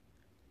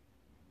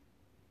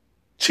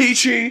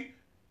 Chi-Chi,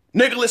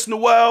 Nicholas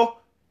Noel.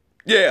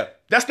 Yeah,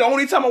 that's the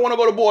only time I want to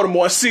go to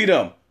Baltimore and see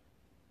them.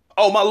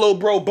 Oh, my little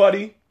bro,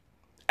 buddy,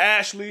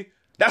 Ashley,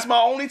 That's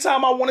my only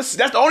time I want to see.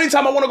 That's the only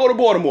time I want to go to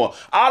Baltimore.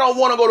 I don't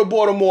want to go to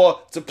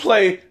Baltimore to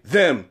play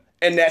them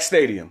in that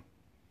stadium.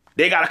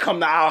 They got to come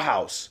to our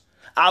house.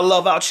 I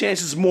love our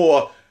chances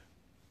more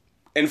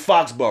in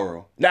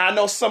Foxborough. Now, I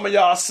know some of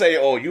y'all say,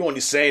 oh, you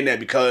only saying that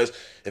because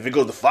if it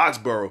goes to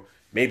Foxborough,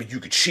 maybe you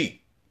could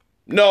cheat.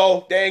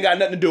 No, they ain't got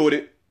nothing to do with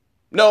it.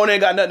 No, they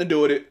ain't got nothing to do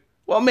with it.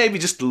 Well, maybe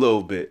just a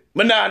little bit.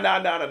 But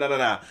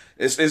nah.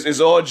 It's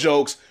all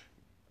jokes.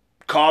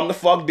 Calm the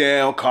fuck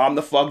down. Calm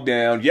the fuck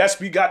down. Yes,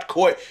 we got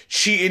caught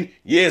cheating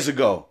years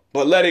ago.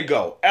 But let it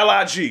go.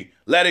 LIG,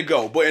 let it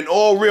go. But in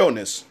all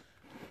realness,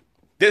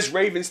 this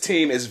Ravens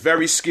team is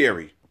very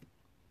scary.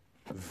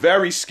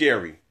 Very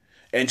scary.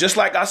 And just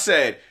like I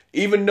said,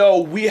 even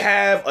though we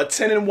have a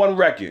 10-1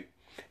 record,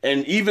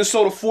 and even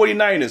so the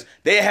 49ers,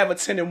 they have a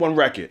 10-1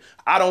 record,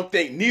 I don't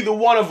think neither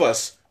one of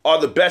us are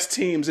the best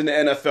teams in the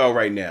NFL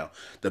right now.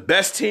 The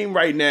best team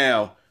right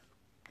now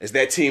is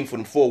that team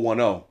from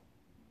 410.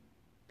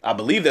 I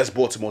believe that's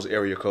Baltimore's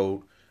area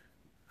code.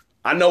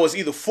 I know it's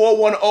either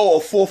 410 or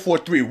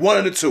 443, one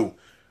of the two.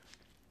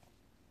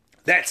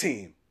 That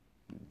team.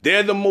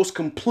 They're the most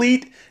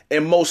complete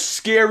and most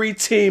scary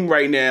team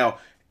right now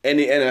in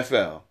the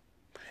NFL.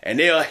 And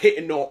they are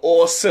hitting on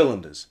all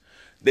cylinders.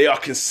 They are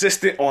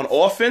consistent on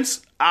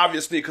offense,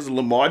 obviously because of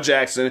Lamar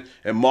Jackson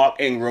and Mark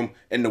Ingram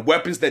and the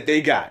weapons that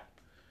they got.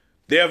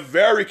 They're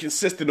very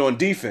consistent on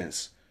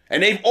defense.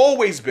 And they've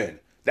always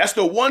been. That's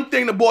the one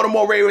thing the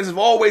Baltimore Ravens have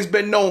always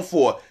been known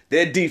for,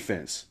 their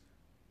defense.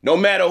 No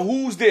matter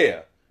who's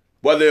there,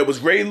 whether it was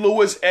Ray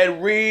Lewis,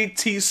 Ed Reed,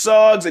 T.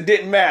 Suggs, it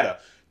didn't matter.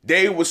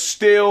 They were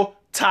still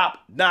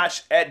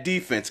top-notch at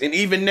defense. And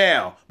even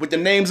now, with the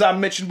names I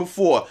mentioned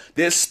before,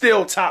 they're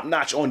still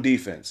top-notch on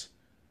defense.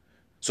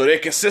 So they're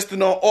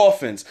consistent on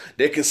offense,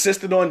 they're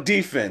consistent on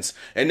defense,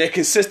 and they're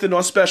consistent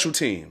on special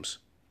teams.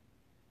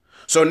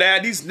 So now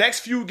these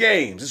next few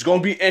games, it's going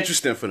to be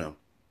interesting for them.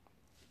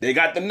 They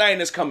got the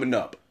Niners coming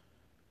up.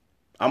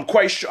 I'm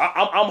quite sure.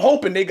 I'm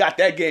hoping they got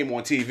that game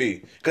on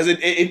TV because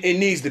it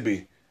needs to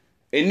be.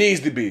 It needs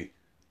to be.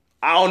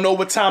 I don't know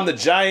what time the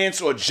Giants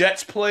or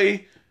Jets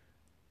play.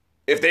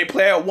 If they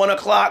play at 1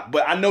 o'clock,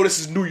 but I know this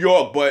is New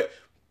York, but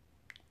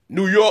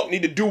New York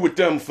need to do with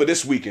them for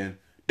this weekend.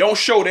 Don't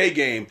show their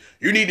game.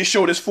 You need to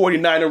show this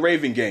 49er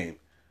Raven game.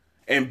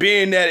 And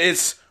being that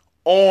it's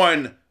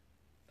on,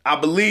 I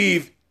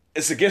believe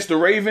it's against the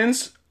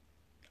Ravens.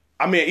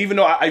 I mean, even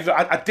though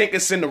I think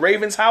it's in the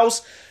Ravens'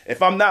 house,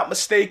 if I'm not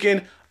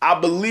mistaken, I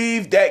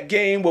believe that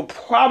game will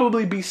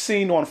probably be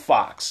seen on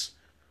Fox.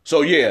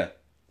 So, yeah,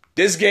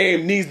 this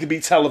game needs to be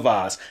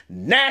televised,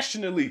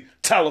 nationally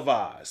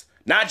televised,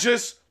 not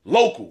just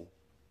local.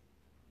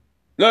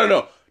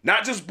 No.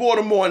 Not just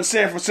Baltimore and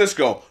San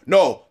Francisco.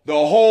 No, the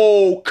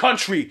whole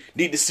country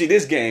need to see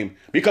this game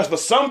because for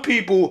some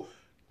people,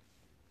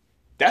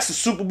 that's a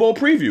Super Bowl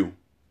preview.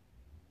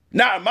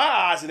 Not in my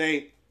eyes, it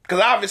ain't. Because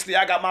obviously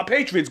I got my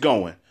Patriots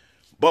going.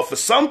 But for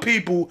some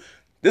people,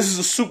 this is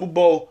a Super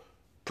Bowl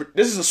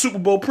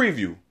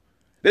preview.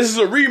 This is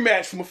a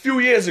rematch from a few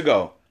years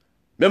ago.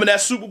 Remember that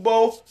Super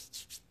Bowl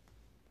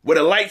where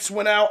the lights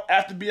went out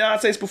after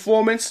Beyonce's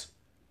performance?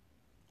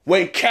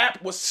 When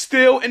Cap was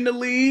still in the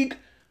league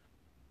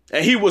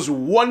and he was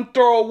one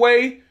throw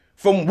away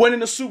from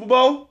winning the Super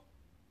Bowl?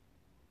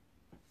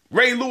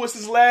 Ray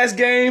Lewis's last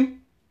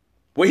game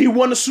where he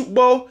won the Super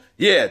Bowl?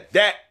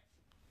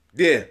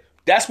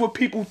 That's what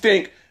people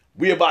think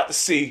we're about to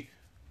see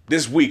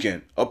this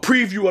weekend. A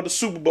preview of the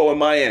Super Bowl in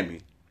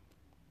Miami.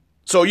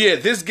 So, yeah,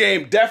 this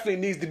game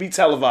definitely needs to be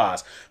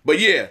televised. But,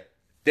 yeah,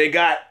 they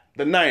got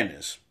the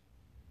Niners.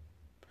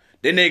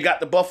 Then they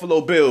got the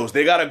Buffalo Bills.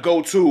 They got to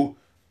go to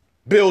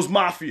Bills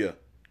Mafia.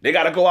 They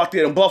got to go out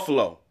there in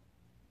Buffalo.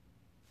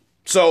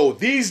 So,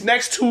 these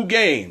next two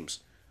games,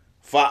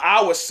 for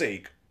our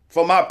sake,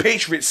 for my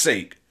Patriots'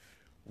 sake,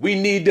 we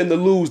need them to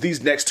lose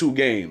these next two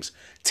games.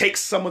 Take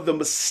some of the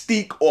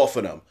mystique off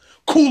of them.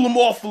 Cool them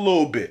off a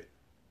little bit.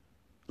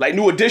 Like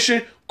New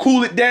Edition,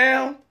 cool it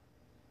down.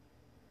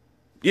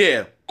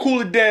 Yeah,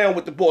 cool it down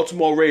with the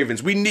Baltimore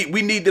Ravens. We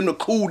need them to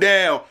cool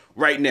down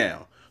right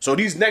now. So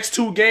these next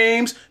two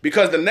games,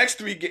 because the next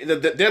three,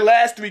 their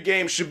last three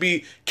games should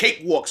be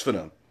cakewalks for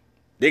them.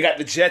 They got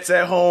the Jets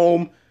at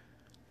home.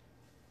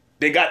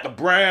 They got the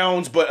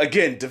Browns. But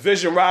again,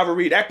 division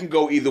rivalry, that can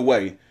go either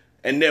way.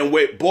 And then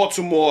with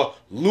Baltimore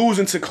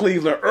losing to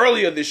Cleveland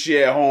earlier this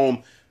year at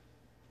home,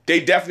 they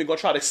definitely going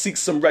to try to seek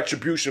some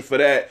retribution for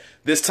that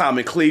this time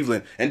in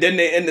Cleveland. And then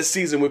they end the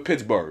season with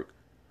Pittsburgh.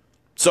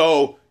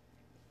 So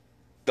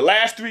the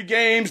last three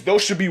games,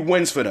 those should be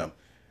wins for them.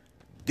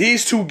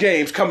 These two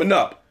games coming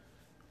up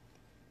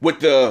with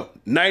the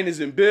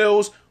Niners and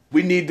Bills,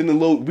 we need them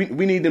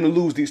to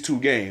lose these two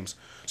games.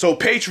 So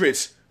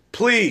Patriots,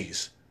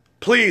 please,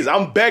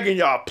 I'm begging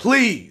y'all,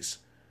 please.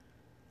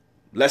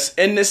 Let's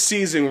end this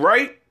season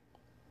right,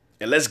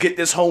 and let's get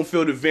this home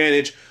field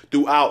advantage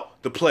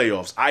throughout the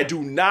playoffs. I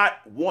do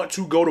not want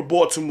to go to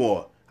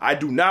Baltimore. I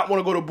do not want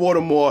to go to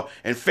Baltimore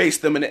and face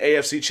them in the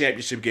AFC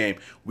Championship game.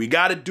 We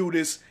got to do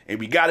this, and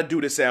we got to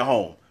do this at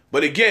home.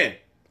 But again,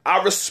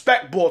 I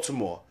respect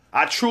Baltimore.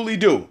 I truly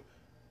do.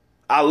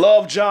 I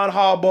love John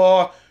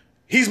Harbaugh.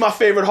 He's my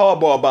favorite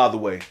Harbaugh, by the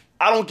way.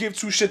 I don't give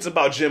two shits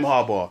about Jim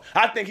Harbaugh.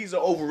 I think he's an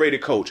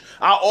overrated coach.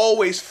 I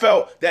always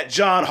felt that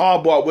John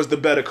Harbaugh was the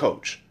better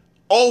coach.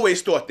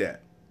 Always thought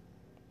that.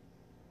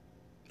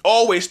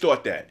 Always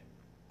thought that.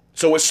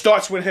 So it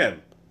starts with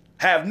him.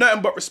 Have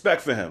nothing but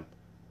respect for him.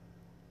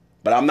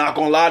 But I'm not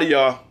going to lie to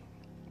y'all.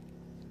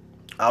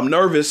 I'm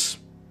nervous.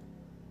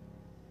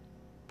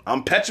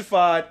 I'm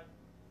petrified.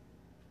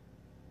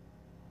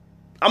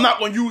 I'm not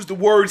going to use the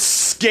word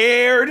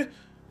scared,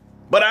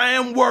 but I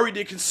am worried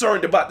and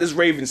concerned about this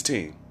Ravens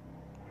team.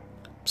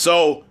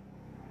 So,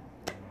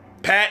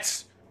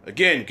 Pats,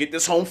 again, get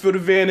this home field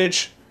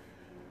advantage.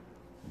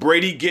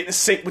 Brady, get in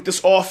sync with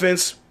this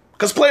offense.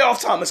 Because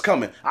playoff time is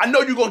coming. I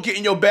know you're going to get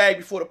in your bag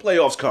before the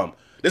playoffs come.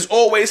 This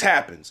always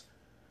happens.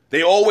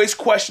 They always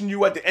question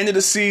you at the end of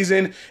the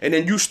season, and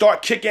then you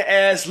start kicking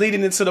ass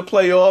leading into the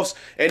playoffs,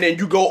 and then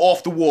you go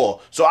off the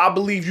wall. So I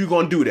believe you're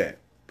going to do that.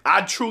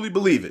 I truly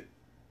believe it.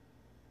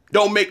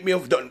 Don't make me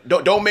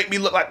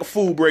look like a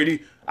fool,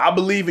 Brady. I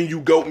believe in you,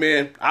 GOAT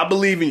man. I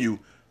believe in you.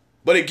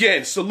 But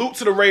again, salute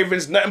to the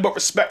Ravens. Nothing but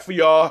respect for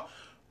y'all.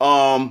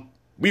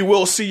 We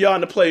will see y'all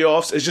in the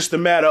playoffs. It's just a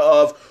matter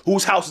of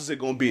whose house is it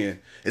going to be in.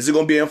 Is it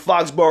going to be in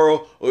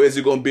Foxborough or is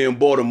it going to be in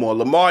Baltimore?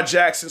 Lamar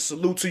Jackson,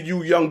 salute to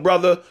you, young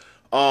brother.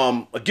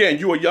 Again,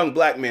 you're a young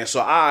black man,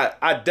 so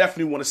I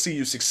definitely want to see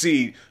you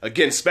succeed.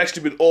 Again,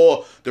 especially with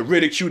all the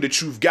ridicule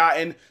that you've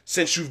gotten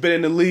since you've been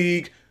in the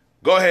league.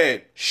 Go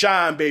ahead.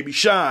 Shine, baby,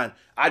 shine.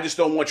 I just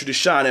don't want you to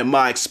shine at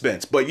my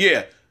expense. But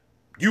yeah,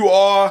 you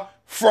are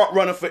front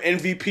runner for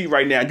MVP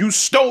right now. You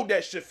stole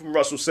that shit from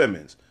Russell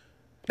Simmons.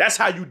 That's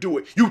how you do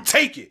it. You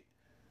take it.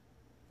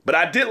 But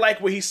I did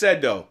like what he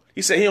said, though.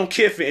 He said he don't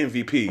care for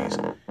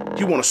MVPs.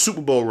 He want a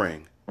Super Bowl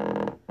ring.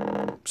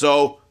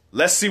 So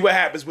let's see what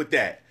happens with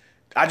that.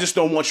 I just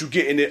don't want you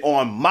getting it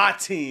on my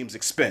team's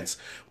expense.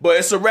 But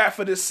it's a wrap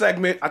for this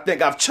segment. I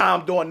think I've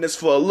chimed on this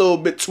for a little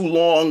bit too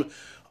long.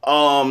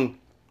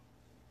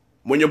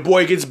 When your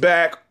boy gets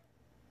back,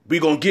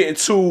 we're going to get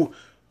into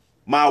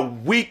my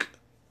week.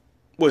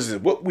 What is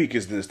it? What week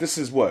is this? This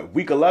is what?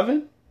 Week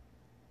 11?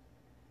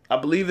 I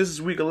believe this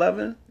is week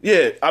 11.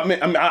 Yeah, I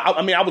mean,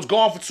 I was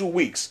gone for 2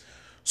 weeks.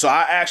 So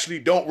I actually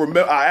don't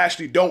remember. I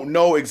actually don't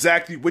know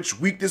exactly which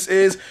week this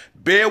is.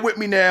 Bear with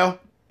me now.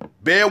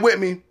 Bear with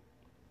me.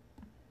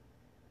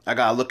 I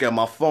gotta look at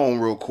my phone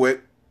real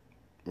quick.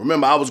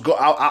 Remember, I was gone.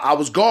 I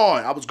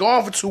was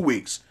gone for 2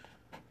 weeks.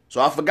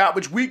 So I forgot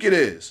which week it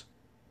is.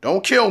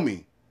 Don't kill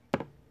me.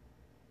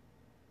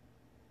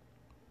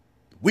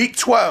 Week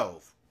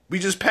 12. We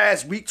just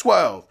passed week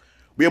 12.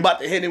 We're about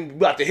to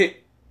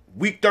hit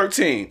week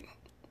 13.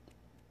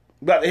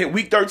 We're about to hit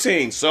week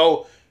 13.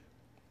 So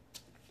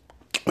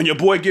when your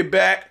boy get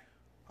back,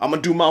 I'm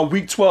going to do my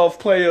week 12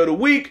 player of the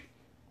week.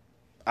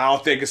 I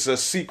don't think it's a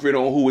secret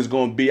on who it's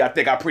going to be. I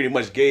think I pretty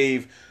much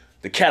gave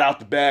the cat out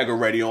the bag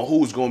already on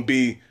who's going to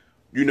be,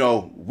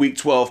 week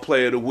 12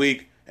 player of the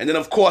week. And then,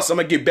 of course, I'm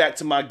going to get back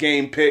to my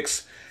game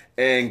picks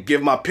and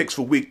give my picks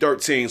for week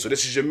 13. So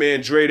this is your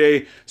man Dre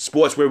Day,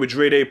 Sportswear with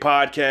Dre Day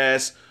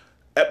podcast,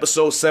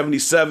 episode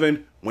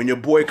 77. When your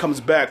boy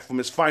comes back from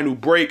his final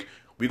break,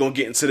 we're going to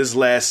get into this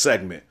last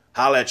segment.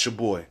 Holla at your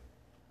boy.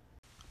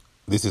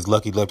 This is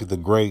Lucky Lefty the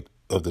Great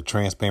of the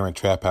Transparent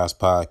Trap House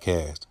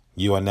podcast.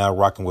 You are now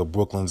rocking with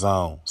Brooklyn's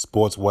own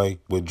Sportsway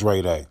with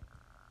Dre Day.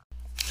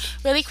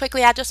 Really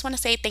quickly, I just want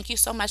to say thank you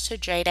so much to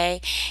Dre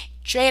Day.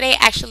 Dre Day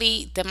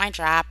actually did my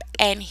drop,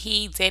 and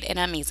he did an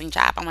amazing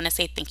job. I want to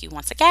say thank you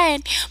once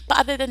again. But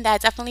other than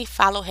that, definitely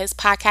follow his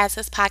podcast.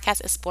 His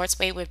podcast is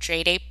Sportsway with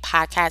Dre Day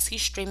podcast.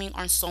 He's streaming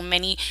on so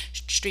many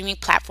streaming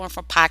platforms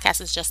for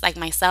podcasters just like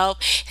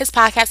myself. His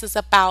podcast is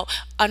about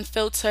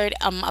unfiltered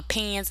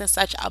opinions and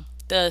such of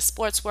the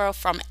sports world,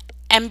 from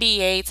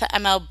NBA to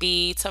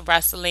MLB to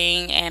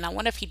wrestling, and I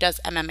wonder if he does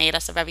MMA.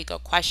 That's a very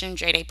good question.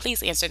 Dre Day,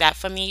 please answer that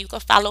for me. You can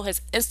follow his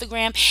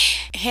Instagram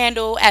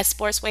handle at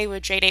Sportsway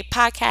with Dre Day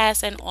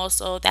podcast, and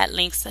also that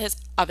links to his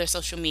other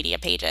social media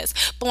pages.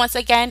 But once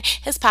again,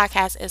 his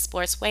podcast is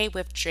Sportsway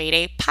with Dre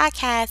Day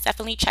podcast.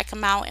 Definitely check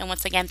him out. And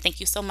once again, thank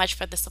you so much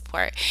for the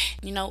support.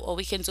 All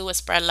we can do is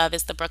spread love.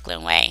 Is the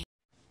Brooklyn way.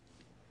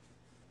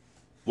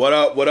 What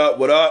up, what up,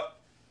 what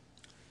up?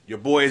 Your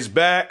boy is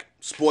back.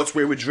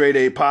 Sportswear with Dre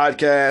Day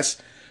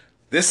podcast.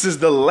 This is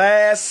the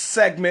last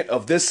segment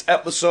of this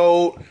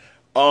episode.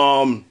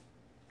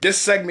 This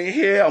segment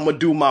here, I'm going to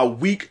do my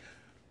week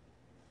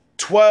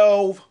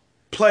 12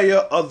 player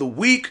of the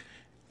week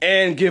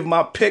and give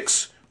my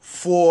picks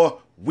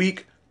for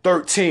week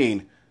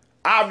 13.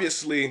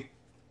 Obviously,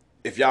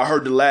 if y'all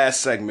heard the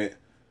last segment,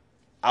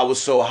 I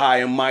was so high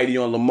and mighty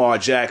on Lamar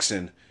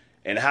Jackson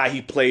and how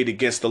he played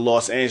against the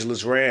Los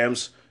Angeles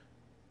Rams.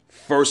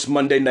 First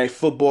Monday Night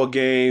Football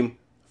game,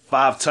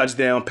 5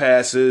 touchdown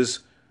passes.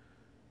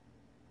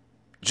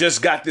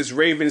 Just got this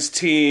Ravens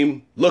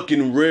team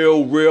looking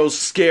real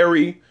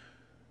scary.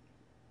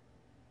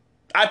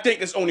 I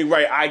think it's only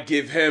right I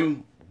give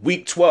him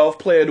week 12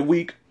 player of the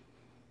week.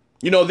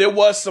 There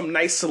was some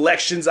nice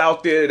selections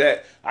out there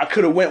that I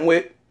could have went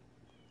with.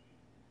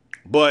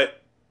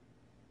 But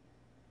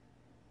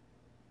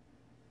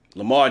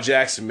Lamar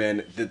Jackson,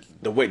 man,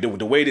 the way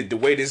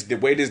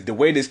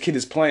this kid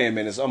is playing,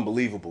 man, is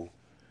unbelievable.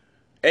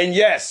 And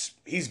yes,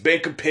 he's been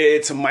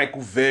compared to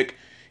Michael Vick.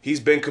 He's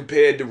been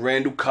compared to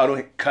Randall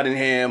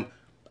Cunningham.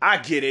 I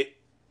get it.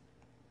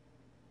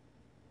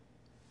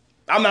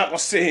 I'm not gonna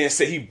sit here and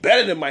say he's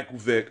better than Michael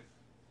Vick,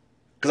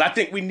 because I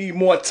think we need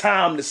more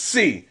time to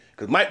see.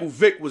 Because Michael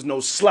Vick was no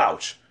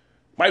slouch.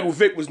 Michael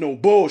Vick was no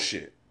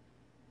bullshit.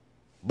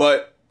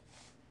 But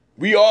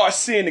we are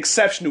seeing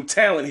exceptional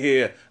talent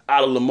here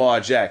out of Lamar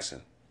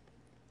Jackson.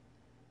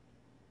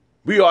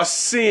 We are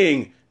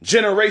seeing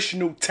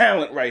generational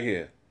talent right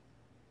here.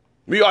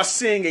 We are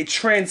seeing a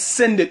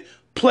transcendent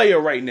player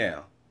right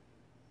now.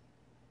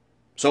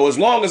 So as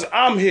long as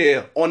I'm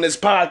here on this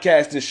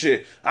podcast and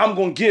shit, I'm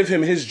going to give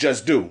him his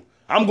just due.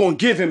 I'm going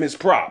to give him his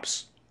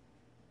props.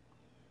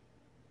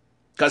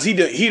 Because he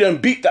done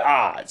beat the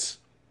odds.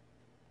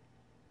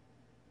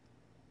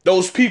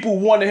 Those people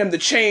wanted him to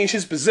change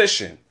his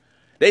position.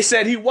 They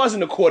said he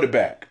wasn't a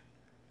quarterback.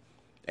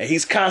 And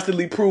he's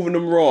constantly proving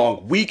them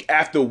wrong week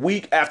after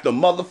week after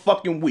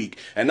motherfucking week.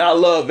 And I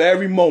love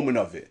every moment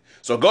of it.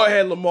 So go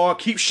ahead, Lamar,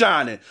 keep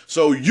shining.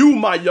 So you,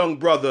 my young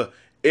brother,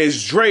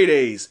 is Dre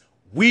Day's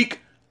Week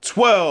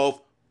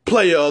 12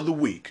 Player of the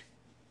Week.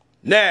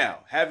 Now,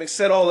 having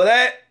said all of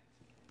that,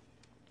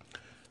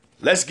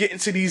 let's get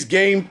into these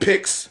game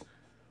picks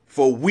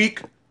for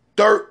Week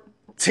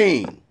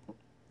 13.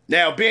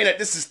 Now, being that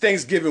this is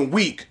Thanksgiving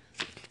week,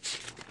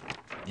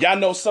 y'all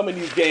know some of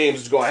these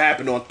games is going to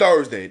happen on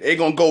Thursday. They're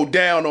going to go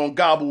down on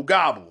Gobble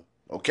Gobble,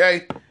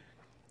 okay?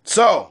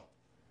 So,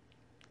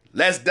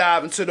 let's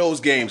dive into those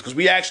games because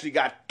we actually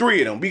got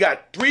 3 of them. We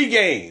got 3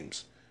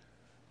 games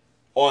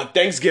on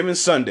Thanksgiving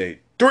Sunday.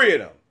 3 of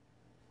them.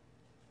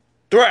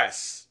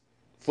 Tres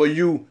for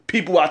you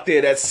people out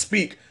there that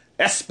speak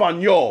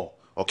Espanol,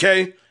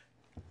 okay?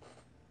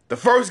 The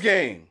first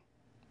game,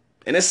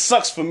 and it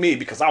sucks for me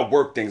because I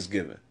work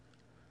Thanksgiving.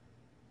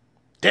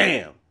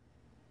 Damn.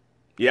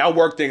 Yeah, I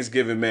work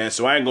Thanksgiving, man,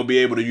 so I ain't going to be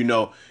able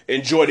to,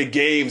 enjoy the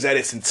games at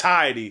its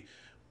entirety.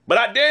 But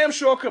I damn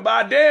sure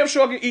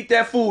can eat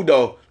that food,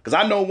 though. Because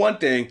I know one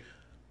thing.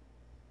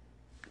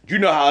 You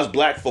know how us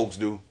black folks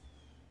do.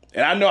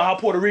 And I know how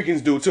Puerto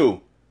Ricans do,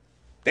 too.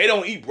 They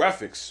don't eat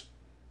breakfast.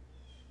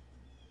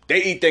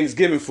 They eat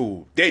Thanksgiving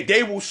food.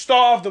 They will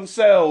starve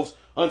themselves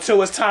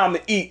until it's time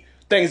to eat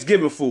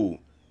Thanksgiving food.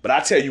 But I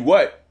tell you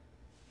what.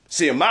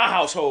 See, in my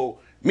household,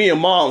 me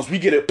and moms, we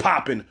get it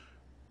popping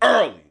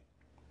early.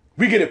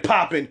 We get it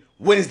popping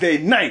Wednesday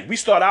night. We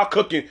start out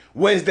cooking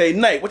Wednesday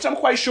night, which I'm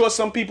quite sure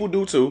some people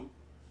do too.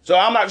 So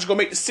I'm not just going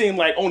to make it seem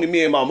like only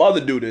me and my mother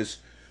do this,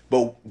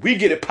 but we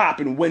get it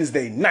popping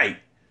Wednesday night.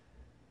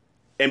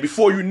 And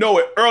before you know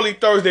it, early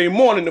Thursday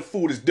morning, the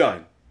food is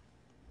done.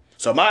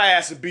 So my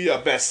ass would be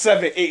up at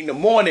 7, 8 in the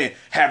morning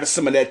having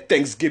some of that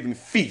Thanksgiving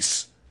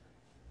feast.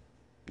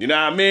 You know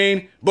what I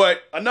mean?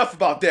 But enough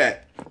about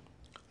that.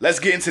 Let's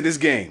get into this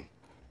game.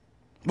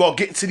 Well,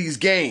 get into these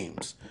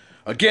games.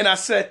 Again, I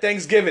said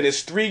Thanksgiving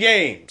is 3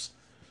 games.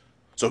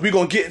 So we're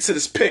going to get into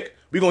this pick.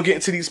 We're going to get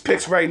into these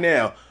picks right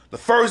now. The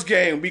first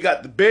game, we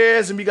got the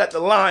Bears and we got the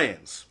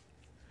Lions.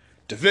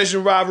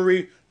 Division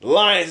rivalry. The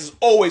Lions is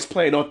always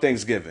playing on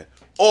Thanksgiving.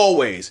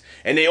 Always.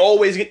 And they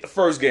always get the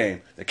first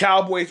game. The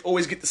Cowboys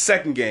always get the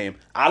second game.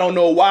 I don't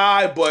know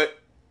why, but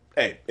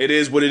hey, it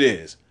is what it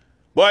is.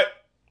 But,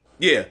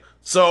 yeah.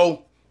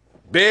 So,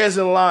 Bears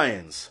and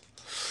Lions.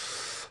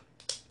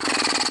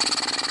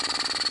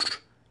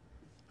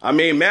 I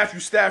mean,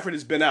 Matthew Stafford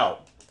has been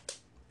out.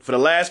 For the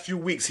last few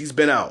weeks, he's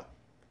been out.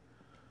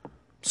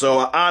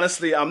 So,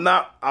 honestly, I'm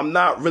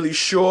not really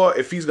sure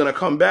if he's going to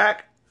come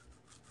back.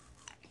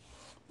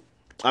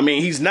 I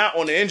mean, he's not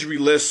on the injury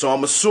list, so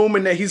I'm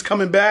assuming that he's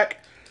coming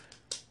back.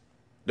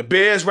 The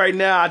Bears right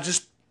now,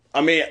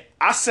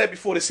 I said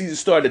before the season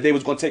started that they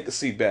was going to take a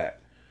seat back.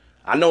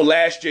 I know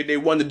last year they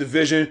won the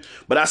division,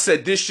 but I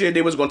said this year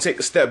they was going to take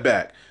a step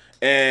back.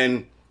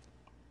 And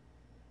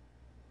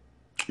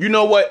you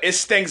know what?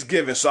 It's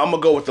Thanksgiving, so I'm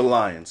going to go with the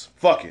Lions.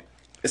 Fuck it.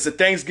 It's a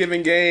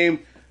Thanksgiving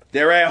game.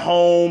 They're at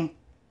home.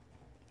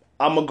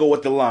 I'm going to go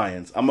with the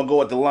Lions. I'm going to go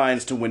with the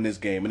Lions to win this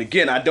game. And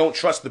again, I don't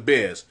trust the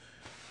Bears.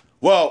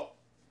 Well,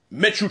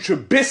 Mitchell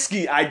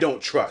Trubisky, I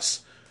don't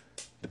trust.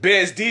 The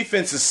Bears'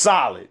 defense is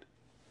solid.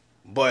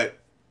 But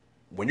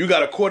when you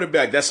got a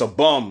quarterback that's a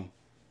bum,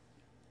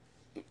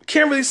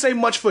 can't really say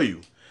much for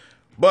you.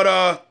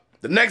 But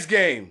the next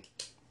game,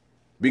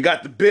 we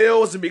got the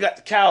Bills and we got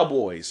the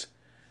Cowboys.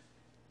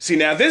 See,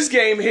 now this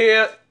game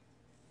here,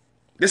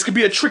 this could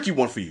be a tricky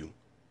one for you.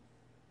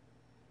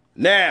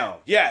 Now,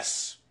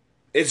 yes,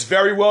 it's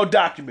very well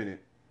documented.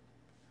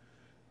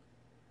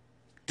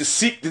 The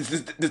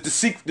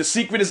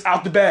secret is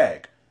out the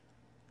bag.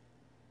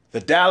 The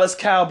Dallas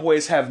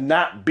Cowboys have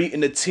not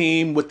beaten a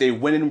team with a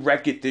winning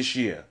record this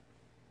year.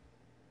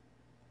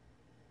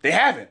 They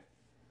haven't.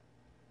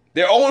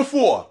 They're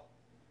 0-4.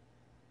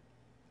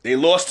 They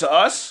lost to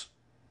us.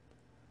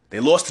 They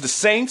lost to the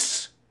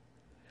Saints.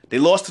 They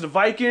lost to the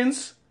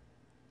Vikings.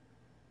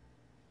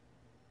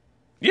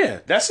 Yeah,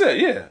 that's it,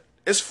 yeah.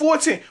 It's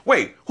 14.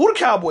 Wait, who the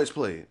Cowboys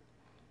played?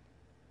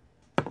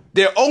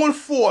 They're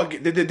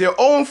 0-4. They're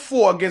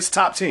 0-4 against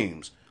top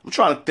teams. I'm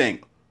trying to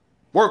think.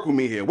 Work with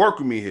me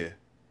here.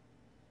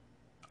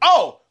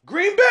 Oh,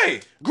 Green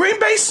Bay. Green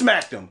Bay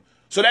smacked them.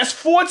 So that's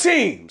 4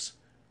 teams.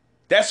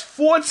 That's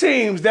 4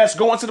 teams that's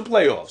going to the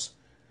playoffs.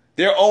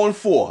 They're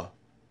 0-4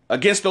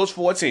 against those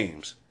 4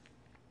 teams.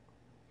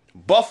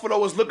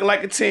 Buffalo is looking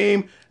like a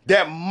team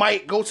that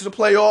might go to the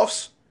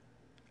playoffs.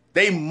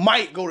 They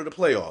might go to the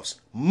playoffs.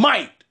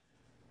 Might.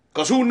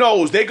 Because who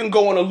knows? They can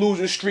go on a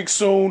losing streak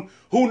soon.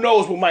 Who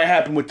knows what might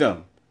happen with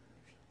them?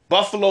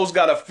 Buffalo's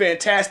got a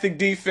fantastic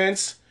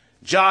defense.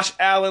 Josh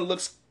Allen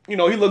looks, he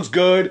looks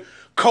good.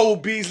 Cole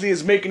Beasley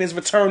is making his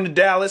return to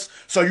Dallas,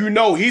 so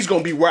he's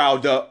going to be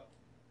riled up.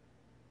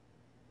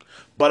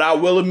 But I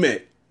will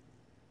admit,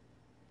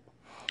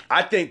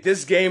 I think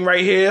this game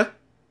right here,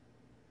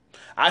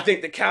 I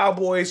think the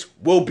Cowboys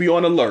will be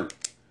on alert.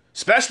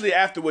 Especially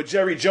after what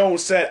Jerry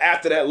Jones said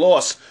after that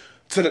loss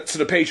to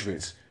the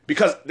Patriots.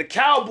 Because the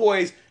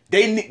Cowboys,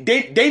 they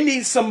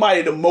need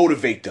somebody to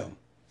motivate them.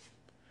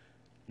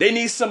 They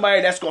need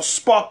somebody that's going to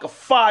spark a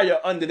fire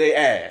under their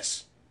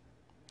ass.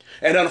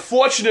 And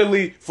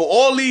unfortunately, for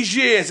all these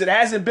years, it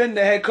hasn't been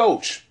the head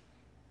coach.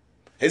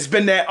 It's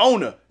been that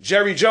owner,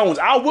 Jerry Jones.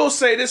 I will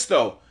say this,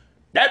 though.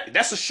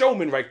 That's a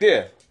showman right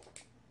there.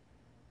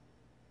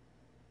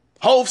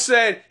 Hove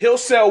said he'll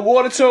sell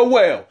water to a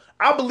well.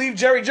 I believe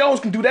Jerry Jones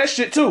can do that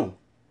shit, too.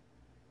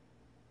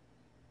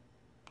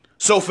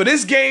 So for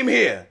this game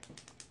here,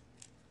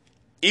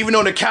 even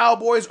though the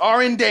Cowboys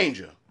are in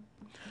danger,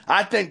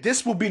 I think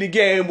this will be the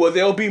game where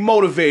they'll be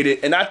motivated,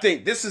 and I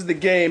think this is the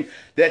game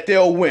that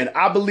they'll win.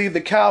 I believe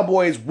the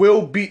Cowboys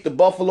will beat the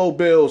Buffalo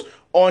Bills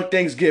on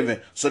Thanksgiving.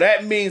 So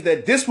that means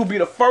that this will be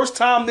the first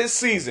time this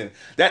season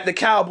that the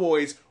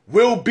Cowboys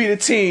will beat a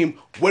team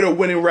with a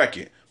winning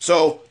record.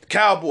 So,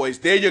 Cowboys,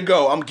 there you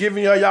go. I'm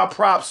giving y'all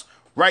props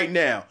right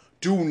now.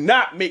 Do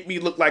not make me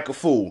look like a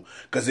fool.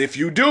 Because if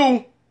you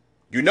do,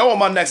 you know what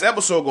my next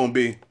episode going to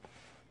be.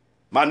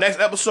 My next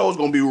episode is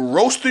going to be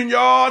roasting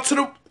y'all to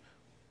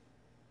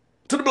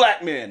the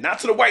black man. Not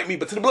to the white man,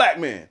 but to the black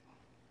man.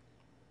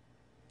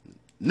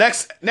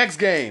 Next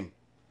game.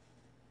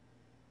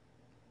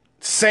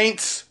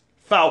 Saints,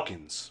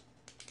 Falcons.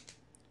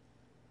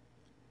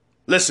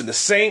 Listen, the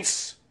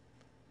Saints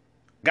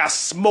got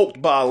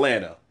smoked by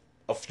Atlanta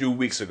a few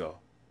weeks ago.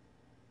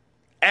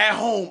 At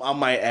home, I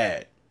might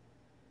add.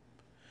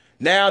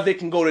 Now they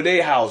can go to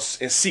their house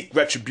and seek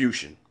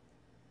retribution.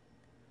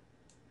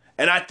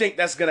 And I think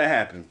that's going to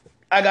happen.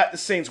 I got the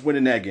Saints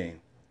winning that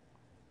game.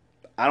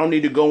 I don't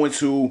need to go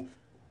into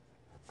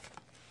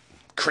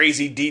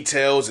crazy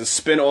details and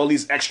spend all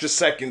these extra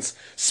seconds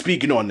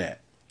speaking on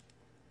that.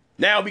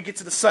 Now we get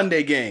to the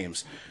Sunday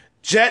games.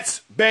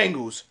 Jets,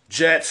 Bengals.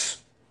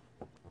 Jets.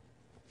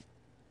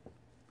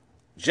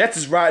 Jets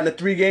is riding a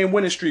 3-game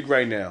winning streak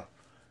right now.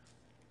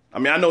 I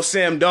mean, I know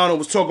Sam Darnold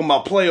was talking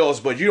about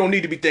playoffs, but you don't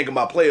need to be thinking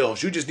about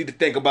playoffs. You just need to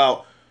think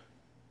about,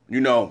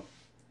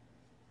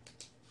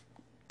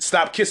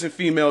 stop kissing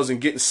females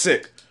and getting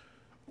sick.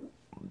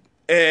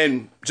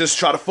 And just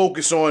try to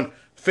focus on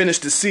finish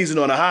the season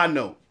on a high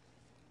note.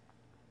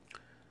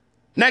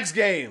 Next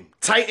game,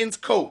 Titans,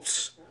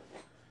 Colts.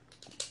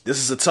 This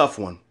is a tough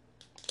one.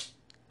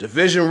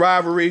 Division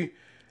rivalry,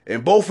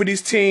 and both of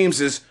these teams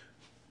is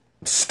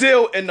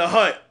still in the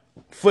hunt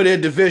for their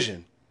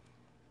division.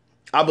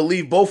 I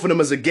believe both of them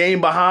is a game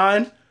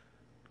behind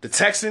the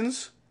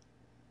Texans.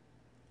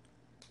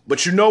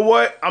 But you know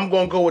what? I'm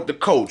going to go with the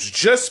Colts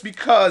just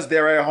because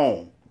they're at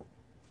home.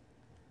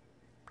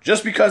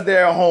 Just because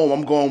they're at home,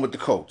 I'm going with the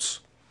Colts.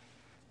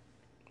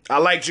 I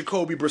like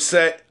Jacoby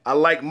Brissett. I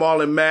like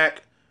Marlon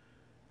Mack.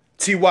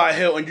 T.Y.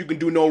 Hilton, you can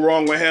do no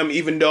wrong with him,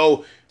 even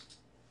though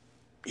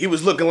he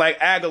was looking like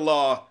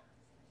Aguilar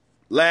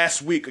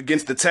last week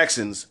against the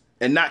Texans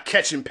and not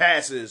catching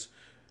passes.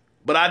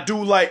 But I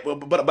do like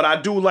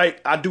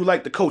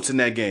the Colts in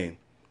that game.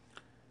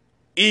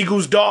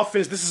 Eagles,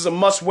 Dolphins, this is a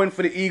must-win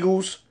for the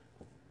Eagles.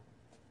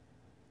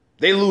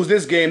 They lose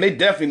this game, they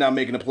definitely not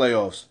making the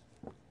playoffs.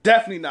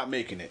 Definitely not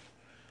making it.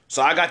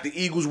 So I got the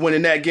Eagles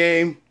winning that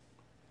game.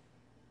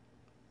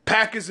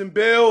 Packers and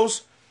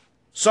Bills.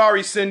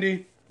 Sorry,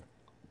 Cindy.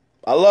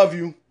 I love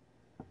you.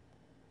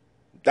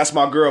 That's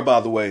my girl, by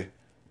the way.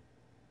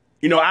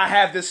 I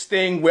have this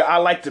thing where I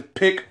like to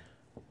pick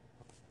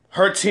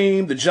her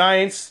team, the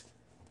Giants,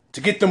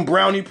 to get them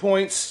brownie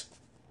points,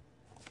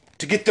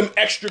 to get them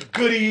extra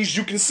goodies,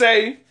 you can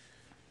say.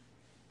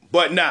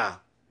 But nah,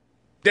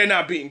 they're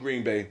not beating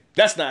Green Bay.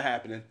 That's not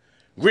happening.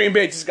 Green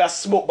Bay just got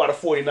smoked by the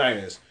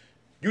 49ers.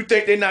 You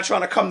think they're not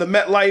trying to come to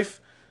MetLife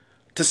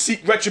to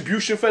seek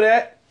retribution for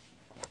that?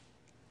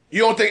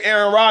 You don't think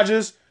Aaron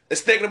Rodgers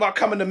is thinking about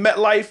coming to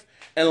MetLife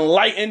and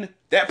lighting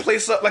that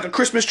place up like a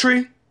Christmas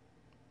tree?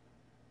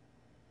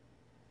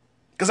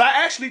 Because I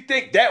actually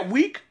think that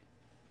week,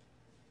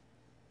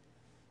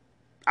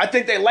 I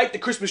think they light the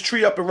Christmas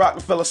tree up in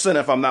Rockefeller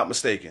Center, if I'm not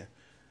mistaken.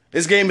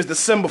 This game is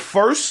December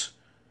 1st.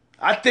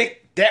 I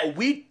think that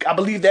week, I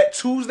believe that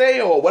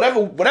Tuesday or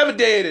whatever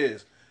day it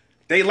is,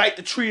 they light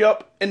the tree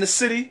up in the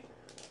city.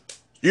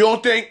 You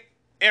don't think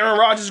Aaron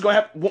Rodgers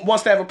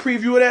wants to have a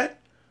preview of that.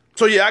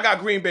 So yeah, I got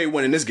Green Bay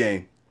winning this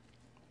game.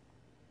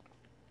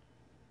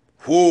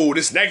 Whoa,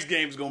 this next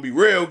game is gonna be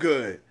real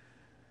good.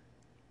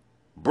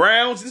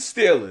 Browns and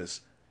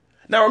Steelers.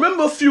 Now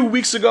remember a few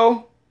weeks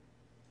ago,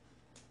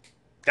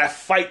 that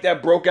fight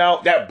that broke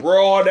out, that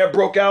brawl that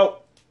broke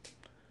out?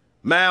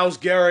 Myles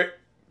Garrett,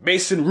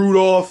 Mason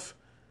Rudolph,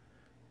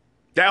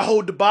 that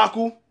whole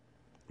debacle?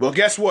 Well,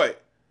 guess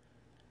what?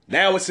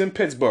 Now it's in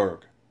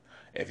Pittsburgh.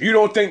 If you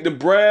don't think the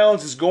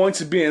Browns is going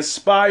to be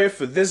inspired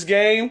for this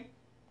game,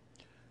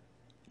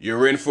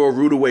 you're in for a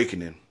rude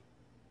awakening.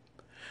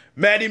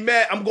 Matt,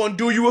 I'm going to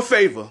do you a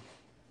favor.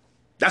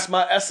 That's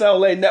my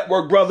SLA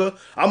network, brother.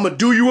 I'm going to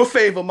do you a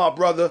favor, my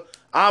brother.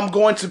 I'm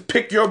going to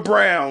pick your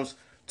Browns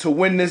to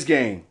win this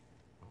game.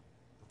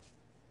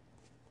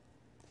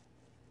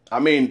 I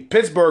mean,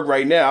 Pittsburgh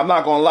right now, I'm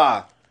not going to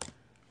lie.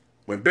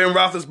 When Ben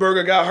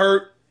Roethlisberger got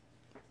hurt,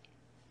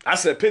 I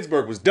said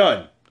Pittsburgh was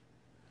done.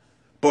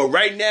 But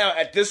right now,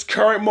 at this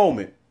current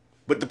moment,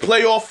 with the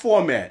playoff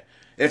format,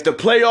 if the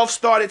playoffs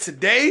started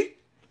today,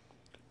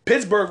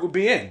 Pittsburgh would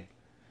be in.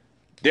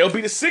 They'll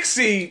be the 6th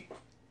seed,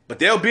 but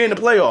they'll be in the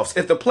playoffs.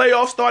 If the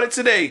playoffs started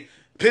today,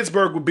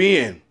 Pittsburgh would be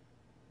in.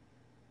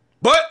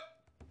 But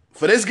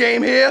for this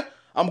game here,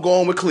 I'm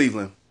going with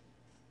Cleveland.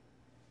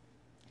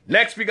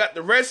 Next, we got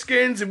the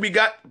Redskins and we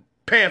got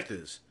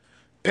Panthers.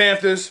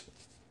 Panthers.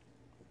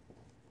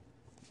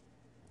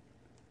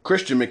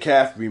 Christian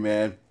McCaffrey,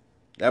 man.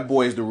 That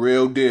boy is the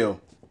real deal.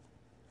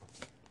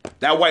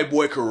 That white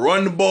boy could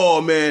run the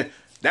ball, man.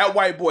 That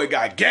white boy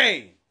got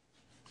game.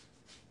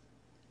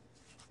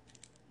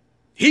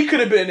 He could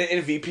have been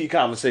in the MVP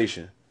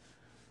conversation.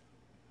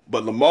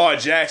 But Lamar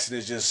Jackson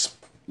is just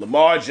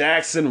Lamar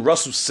Jackson,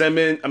 Russell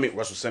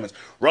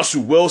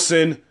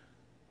Wilson.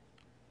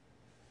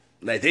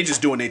 Like, they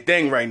just doing their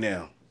thing right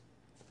now.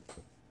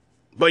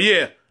 But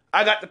yeah,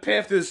 I got the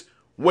Panthers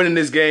winning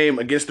this game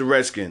against the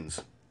Redskins.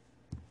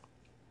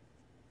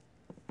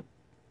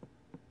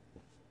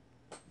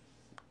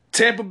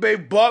 Tampa Bay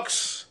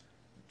Bucks,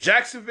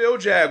 Jacksonville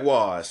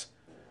Jaguars.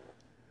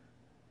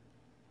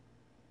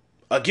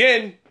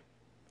 Again,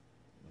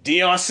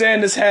 Deion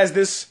Sanders has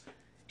this.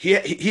 He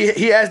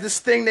has this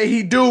thing that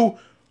he do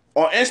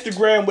on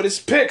Instagram with his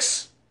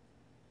picks.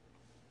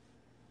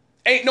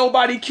 Ain't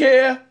nobody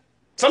care.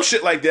 Some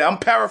shit like that. I'm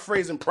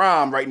paraphrasing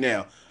Prime right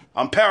now.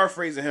 I'm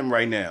paraphrasing him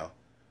right now.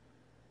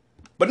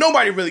 But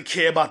nobody really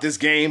care about this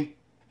game.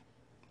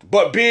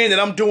 But being that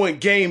I'm doing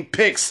game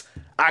picks,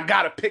 I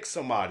gotta pick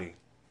somebody.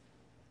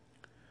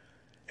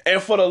 And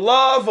for the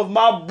love of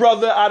my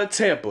brother out of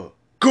Tampa,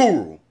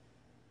 Guru,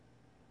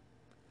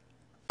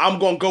 I'm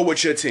going to go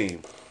with your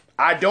team.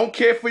 I don't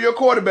care for your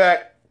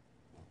quarterback.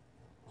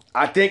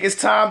 I think it's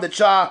time that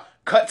y'all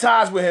cut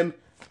ties with him.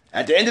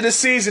 At the end of the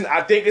season,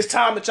 I think it's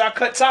time that y'all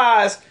cut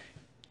ties.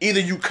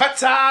 Either you cut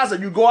ties or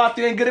you go out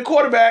there and get a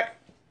quarterback.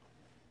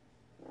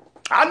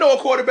 I know a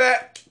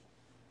quarterback.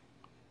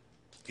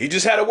 He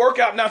just had a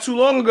workout not too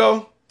long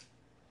ago.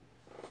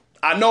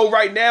 I know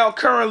right now,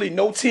 currently,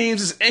 no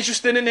teams is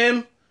interested in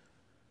him.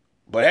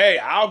 But hey,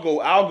 I'll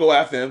go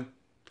after him.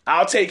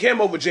 I'll take him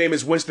over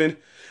Jameis Winston.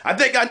 I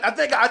think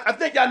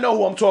I know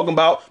who I'm talking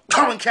about.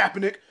 Colin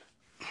Kaepernick.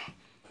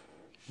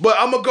 But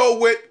I'm gonna go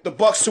with the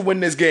Bucks to win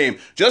this game.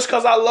 Just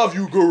cause I love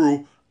you,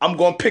 Guru, I'm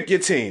gonna pick your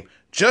team.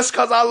 Just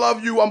cause I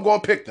love you, I'm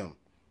gonna pick them.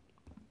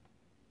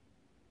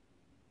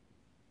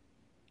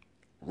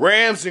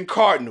 Rams and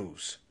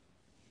Cardinals.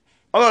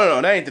 Oh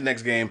no, that ain't the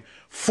next game.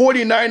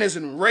 49ers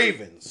and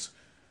Ravens.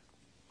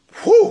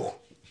 Whew.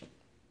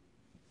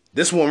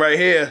 This one right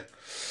here.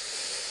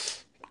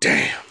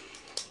 Damn.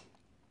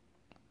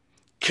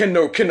 Can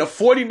the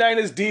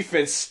 49ers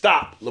defense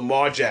stop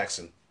Lamar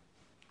Jackson?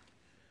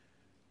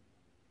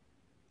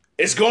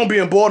 It's going to be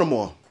in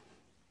Baltimore.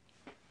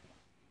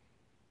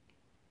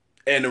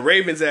 And the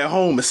Ravens at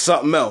home is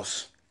something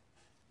else.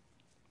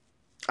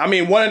 I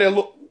mean, one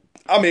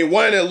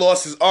of their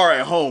losses are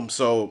at home,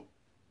 so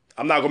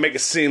I'm not going to make it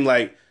seem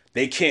like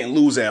they can't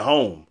lose at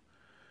home.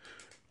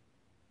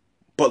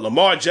 But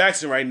Lamar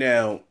Jackson right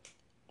now,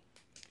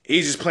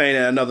 he's just playing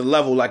at another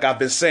level, like I've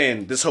been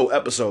saying this whole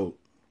episode.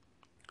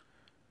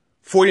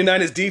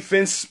 49ers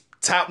defense,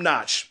 top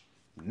notch.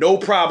 No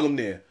problem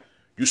there.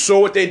 You saw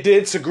what they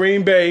did to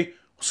Green Bay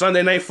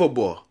Sunday Night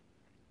Football.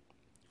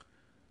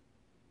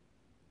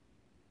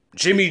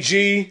 Jimmy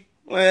G,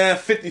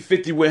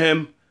 50-50 with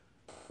him.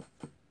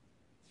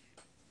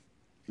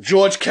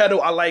 George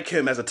Kittle, I like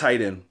him as a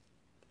tight end.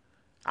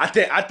 I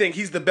think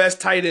he's the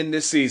best tight end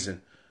this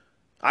season.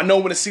 I know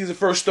when the season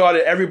first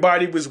started,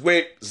 everybody was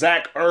with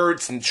Zach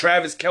Ertz and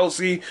Travis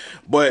Kelce,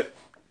 but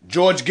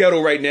George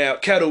Kittle right now,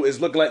 Kittle is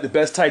looking like the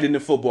best tight end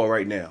in football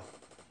right now.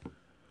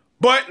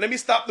 But let me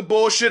stop the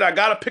bullshit. I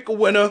gotta pick a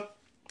winner.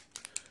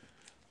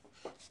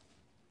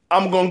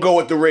 I'm gonna go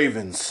with the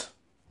Ravens.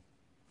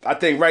 I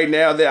think right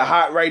now they're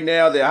hot.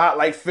 They're hot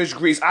like fish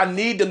grease. I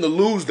need them to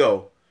lose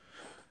though.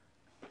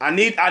 I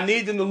need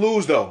them to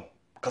lose though,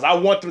 because I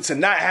want them to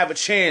not have a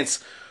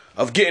chance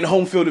of getting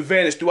home field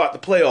advantage throughout the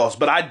playoffs.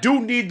 But I do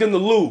need them to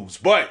lose.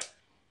 But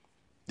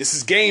this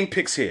is game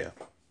picks here.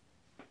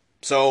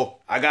 So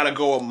I got to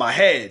go with my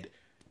head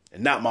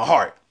and not my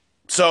heart.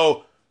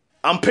 So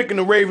I'm picking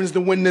the Ravens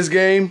to win this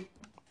game.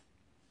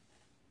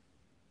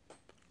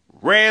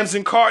 Rams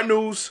and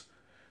Cardinals.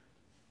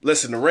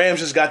 Listen, the Rams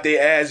just got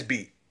their ass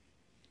beat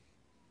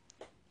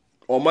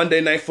on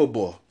Monday Night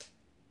Football.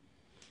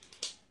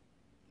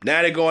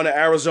 Now they're going to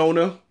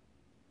Arizona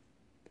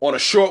on a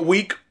short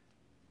week.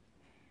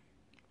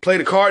 Play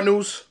the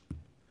Cardinals.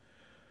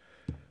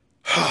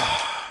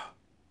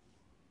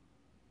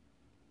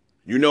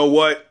 You know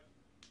what?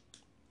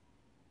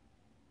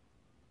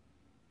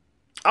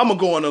 I'm going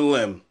to go on a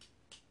limb.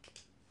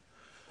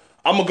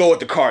 I'm going to go with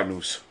the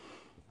Cardinals.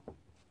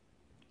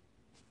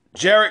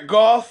 Jared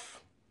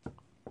Goff,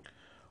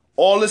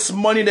 all this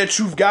money that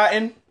you've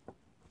gotten,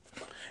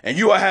 and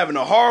you are having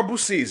a horrible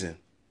season.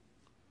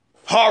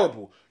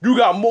 Horrible. You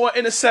got more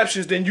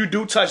interceptions than you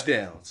do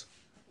touchdowns.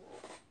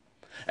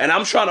 And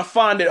I'm trying to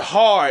find it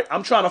hard.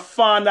 I'm trying to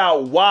find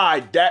out why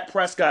Dak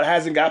Prescott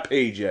hasn't got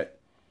paid yet.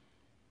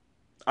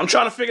 I'm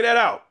trying to figure that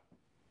out.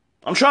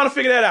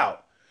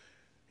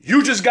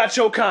 You just got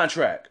your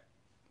contract.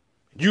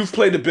 You've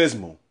played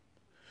abysmal.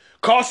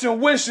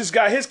 Carson Wentz just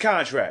got his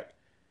contract.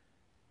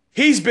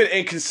 He's been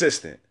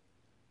inconsistent.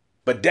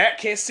 But Dak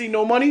can't see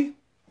no money?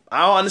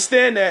 I don't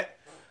understand that.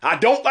 I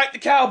don't like the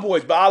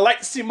Cowboys, but I like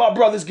to see my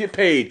brothers get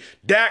paid.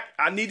 Dak,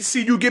 I need to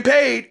see you get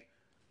paid.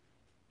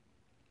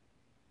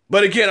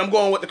 But again, I'm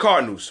going with the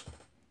Cardinals.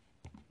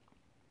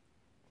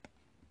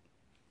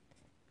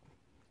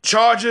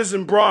 Chargers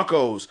and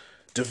Broncos,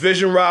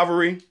 division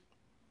rivalry.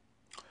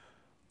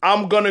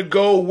 I'm going to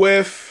go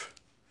with...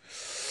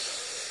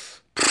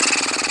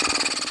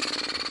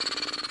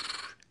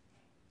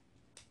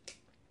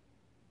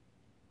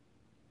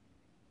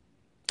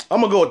 I'm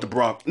going to go with the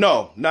Broncos.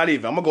 No, not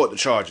even. I'm going to go with the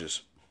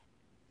Chargers.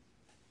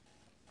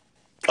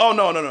 Oh,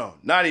 no.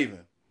 Not even.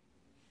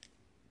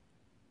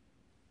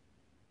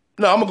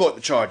 No, I'm going to go with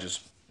the Chargers.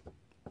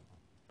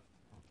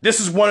 This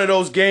is one of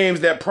those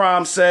games that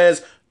Prime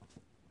says,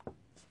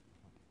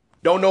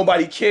 don't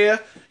nobody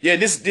care.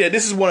 This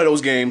is one of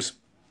those games.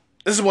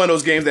 This is one of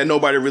those games that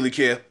nobody really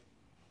care.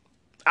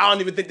 I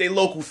don't even think they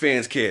local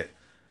fans care.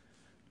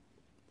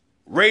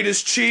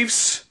 Raiders,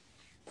 Chiefs.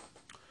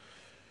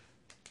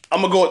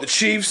 I'm going to go with the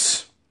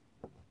Chiefs.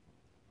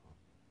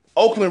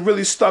 Oakland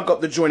really stuck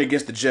up the joint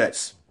against the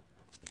Jets.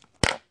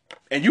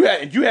 And you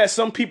had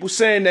some people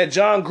saying that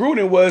John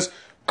Gruden was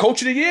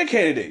Coach of the Year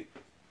candidate.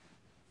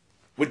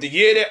 With the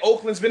year that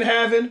Oakland's been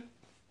having,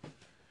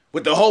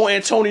 with the whole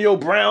Antonio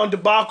Brown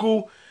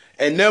debacle,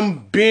 and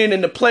them being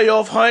in the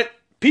playoff hunt,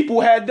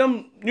 people had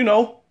them, in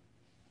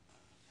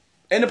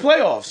the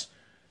playoffs.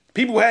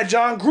 People had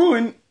John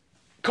Gruden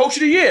Coach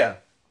of the Year.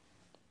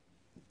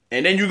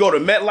 And then you go to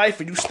MetLife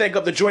and you stank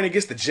up the joint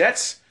against the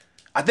Jets.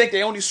 I think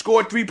they only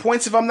scored 3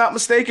 points if I'm not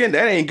mistaken.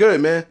 That ain't good,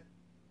 man.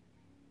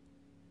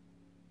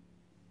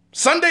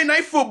 Sunday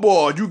Night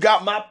Football, you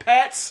got my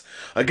Pats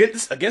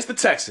against the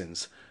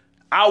Texans.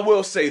 I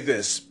will say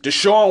this.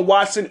 Deshaun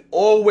Watson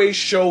always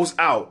shows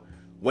out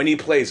when he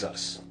plays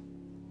us.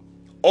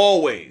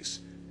 Always.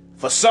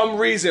 For some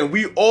reason,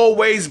 we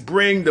always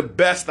bring the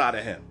best out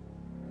of him.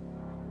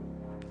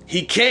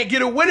 He can't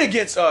get a win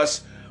against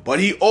us, but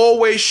he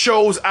always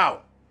shows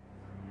out.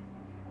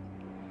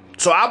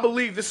 So I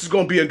believe this is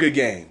going to be a good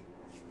game.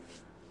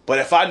 But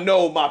if I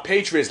know my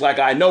Patriots like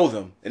I know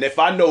them, and if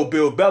I know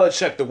Bill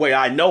Belichick the way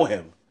I know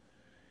him,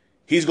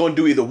 he's going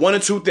to do either one or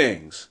two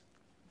things.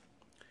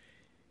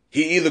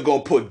 He either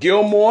going to put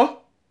Gilmore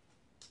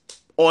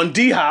on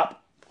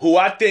D-Hop, who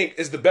I think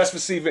is the best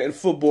receiver in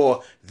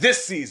football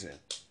this season.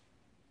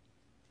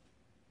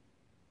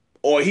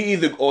 Or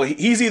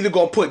he's either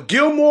going to put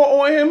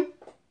Gilmore on him,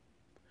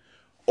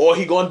 or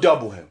he going to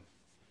double him.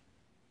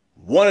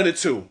 One of the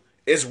two.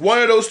 It's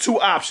one of those two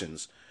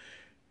options.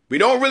 We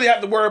don't really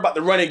have to worry about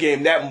the running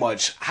game that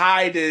much.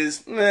 Hyde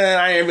is,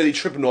 I ain't really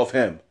tripping off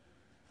him.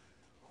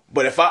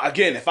 But if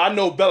I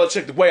know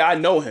Belichick the way I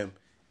know him,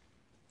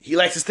 he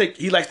likes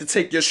to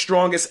take your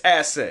strongest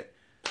asset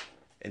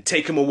and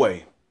take him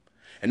away.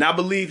 And I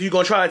believe he's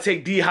going to try to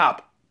take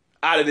D-Hop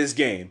out of this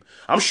game.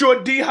 I'm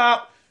sure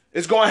D-Hop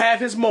is going to have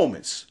his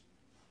moments.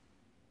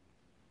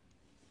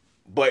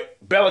 But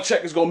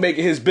Belichick is going to make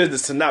it his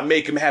business to not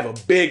make him have a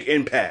big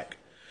impact.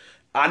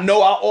 I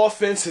know our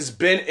offense has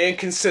been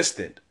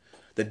inconsistent.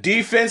 The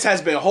defense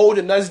has been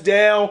holding us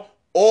down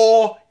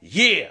all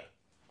year.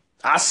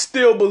 I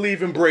still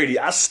believe in Brady.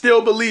 I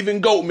still believe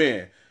in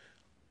Goatman.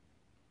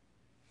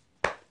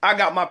 I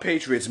got my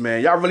Patriots,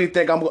 man. Y'all really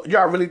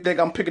think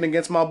I'm picking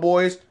against my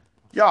boys?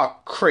 Y'all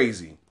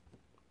crazy.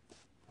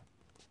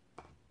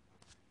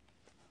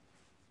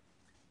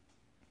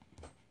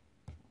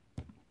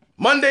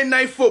 Monday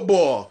Night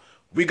Football.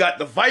 We got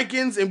the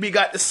Vikings and we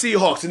got the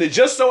Seahawks. And it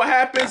just so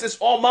happens it's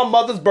on my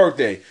mother's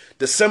birthday,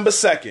 December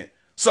 2nd.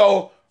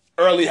 So,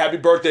 early happy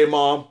birthday,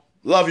 Mom.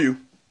 Love you.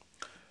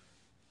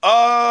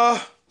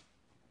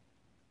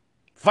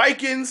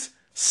 Vikings,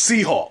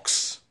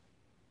 Seahawks.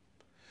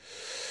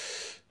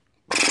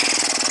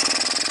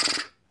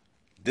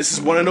 This is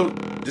one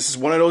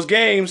of those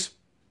games.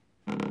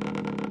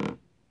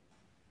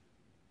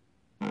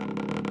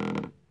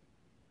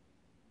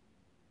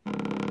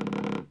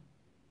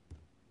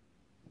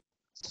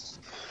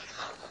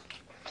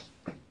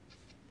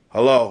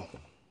 Hello.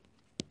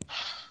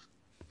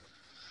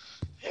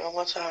 Yeah, I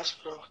went to the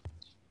hospital.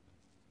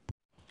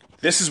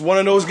 This is one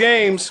of those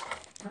games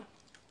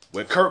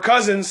where Kirk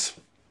Cousins,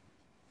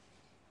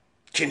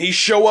 can he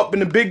show up in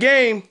the big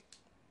game?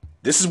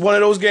 This is one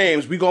of those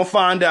games. We're going to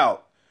find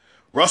out.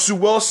 Russell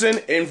Wilson,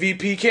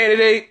 MVP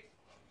candidate.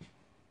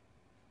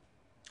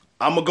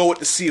 I'm going to go with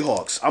the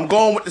Seahawks. I'm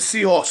going with the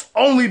Seahawks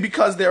only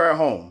because they're at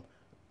home.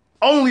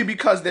 Only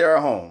because they're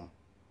at home.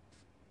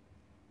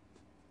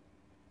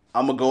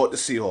 I'm going to go with the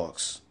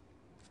Seahawks.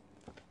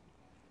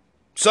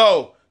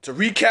 So, to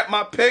recap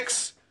my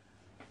picks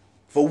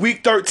for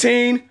Week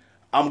 13,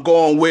 I'm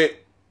going with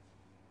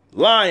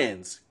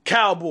Lions,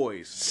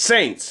 Cowboys,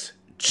 Saints,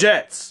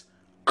 Jets,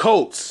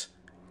 Colts,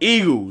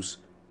 Eagles,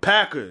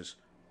 Packers,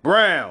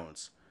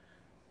 Browns,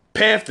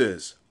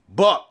 Panthers,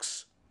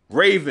 Bucks,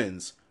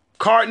 Ravens,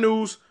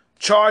 Cardinals,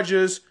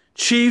 Chargers,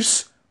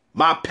 Chiefs,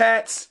 my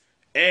Pats,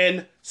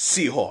 and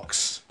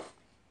Seahawks.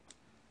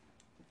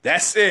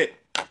 That's it.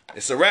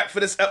 It's a wrap for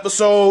this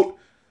episode.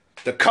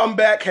 The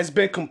comeback has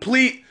been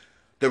complete.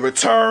 The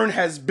return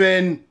has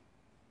been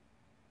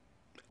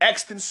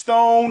etched in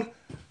stone.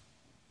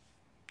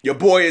 Your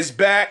boy is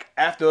back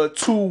after a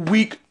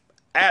 2-week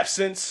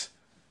absence.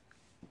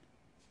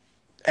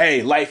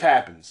 Hey, life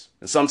happens.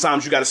 And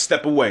sometimes you got to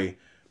step away.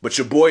 But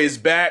your boy is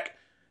back.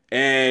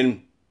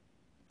 And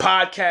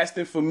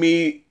podcasting for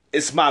me,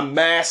 it's my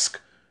mask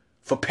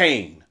for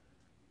pain.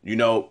 You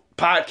know,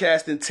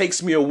 podcasting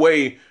takes me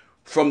away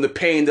from the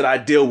pain that I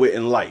deal with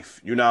in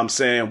life. You know what I'm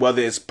saying?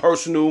 Whether it's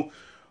personal,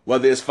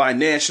 whether it's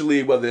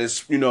financially, whether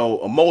it's,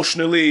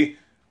 emotionally.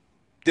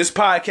 This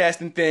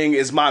podcasting thing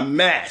is my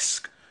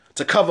mask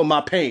to cover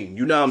my pain.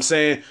 You know what I'm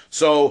saying?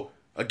 So,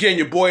 again,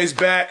 your boy is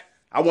back.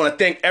 I want to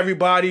thank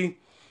everybody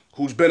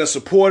who's been a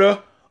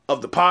supporter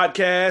of the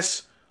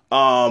podcast.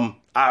 I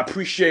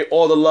appreciate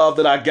all the love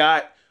that I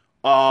got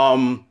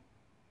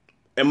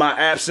in my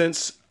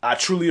absence. I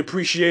truly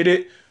appreciate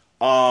it.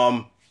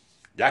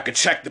 Y'all can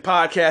check the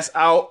podcast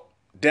out.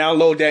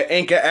 Download that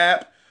Anchor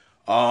app.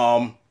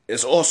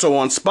 It's also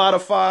on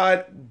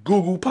Spotify,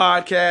 Google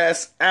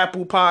Podcasts,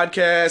 Apple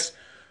Podcasts,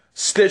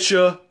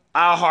 Stitcher,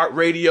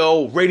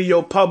 iHeartRadio,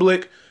 Radio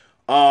Public.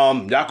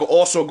 Y'all can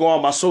also go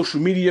on my social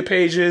media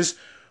pages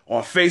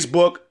on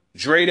Facebook,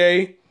 Dre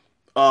Day,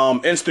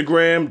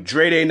 Instagram,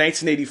 Dre Day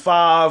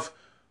 1985,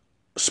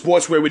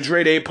 Sportswear with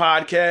Dre Day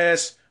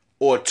Podcast,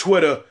 or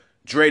Twitter,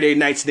 Dre Day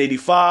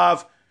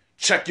 1985.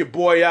 Check your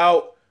boy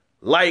out.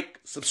 Like,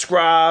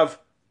 subscribe,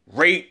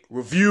 rate,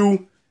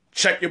 review.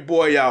 Check your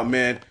boy out,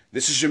 man.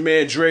 This is your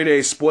man Dre Day,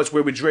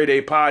 Sportswear with Dre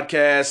Day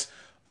Podcast.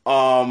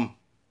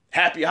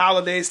 Happy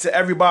holidays to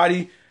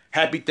everybody.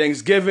 Happy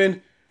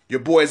Thanksgiving.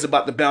 Your boy is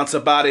about to bounce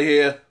up out of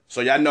here.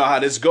 So y'all know how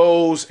this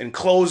goes. In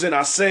closing,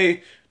 I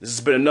say this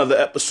has been another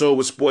episode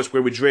with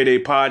Sportswear with Dre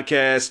Day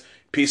Podcast.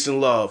 Peace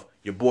and love.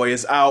 Your boy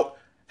is out.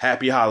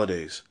 Happy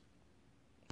holidays.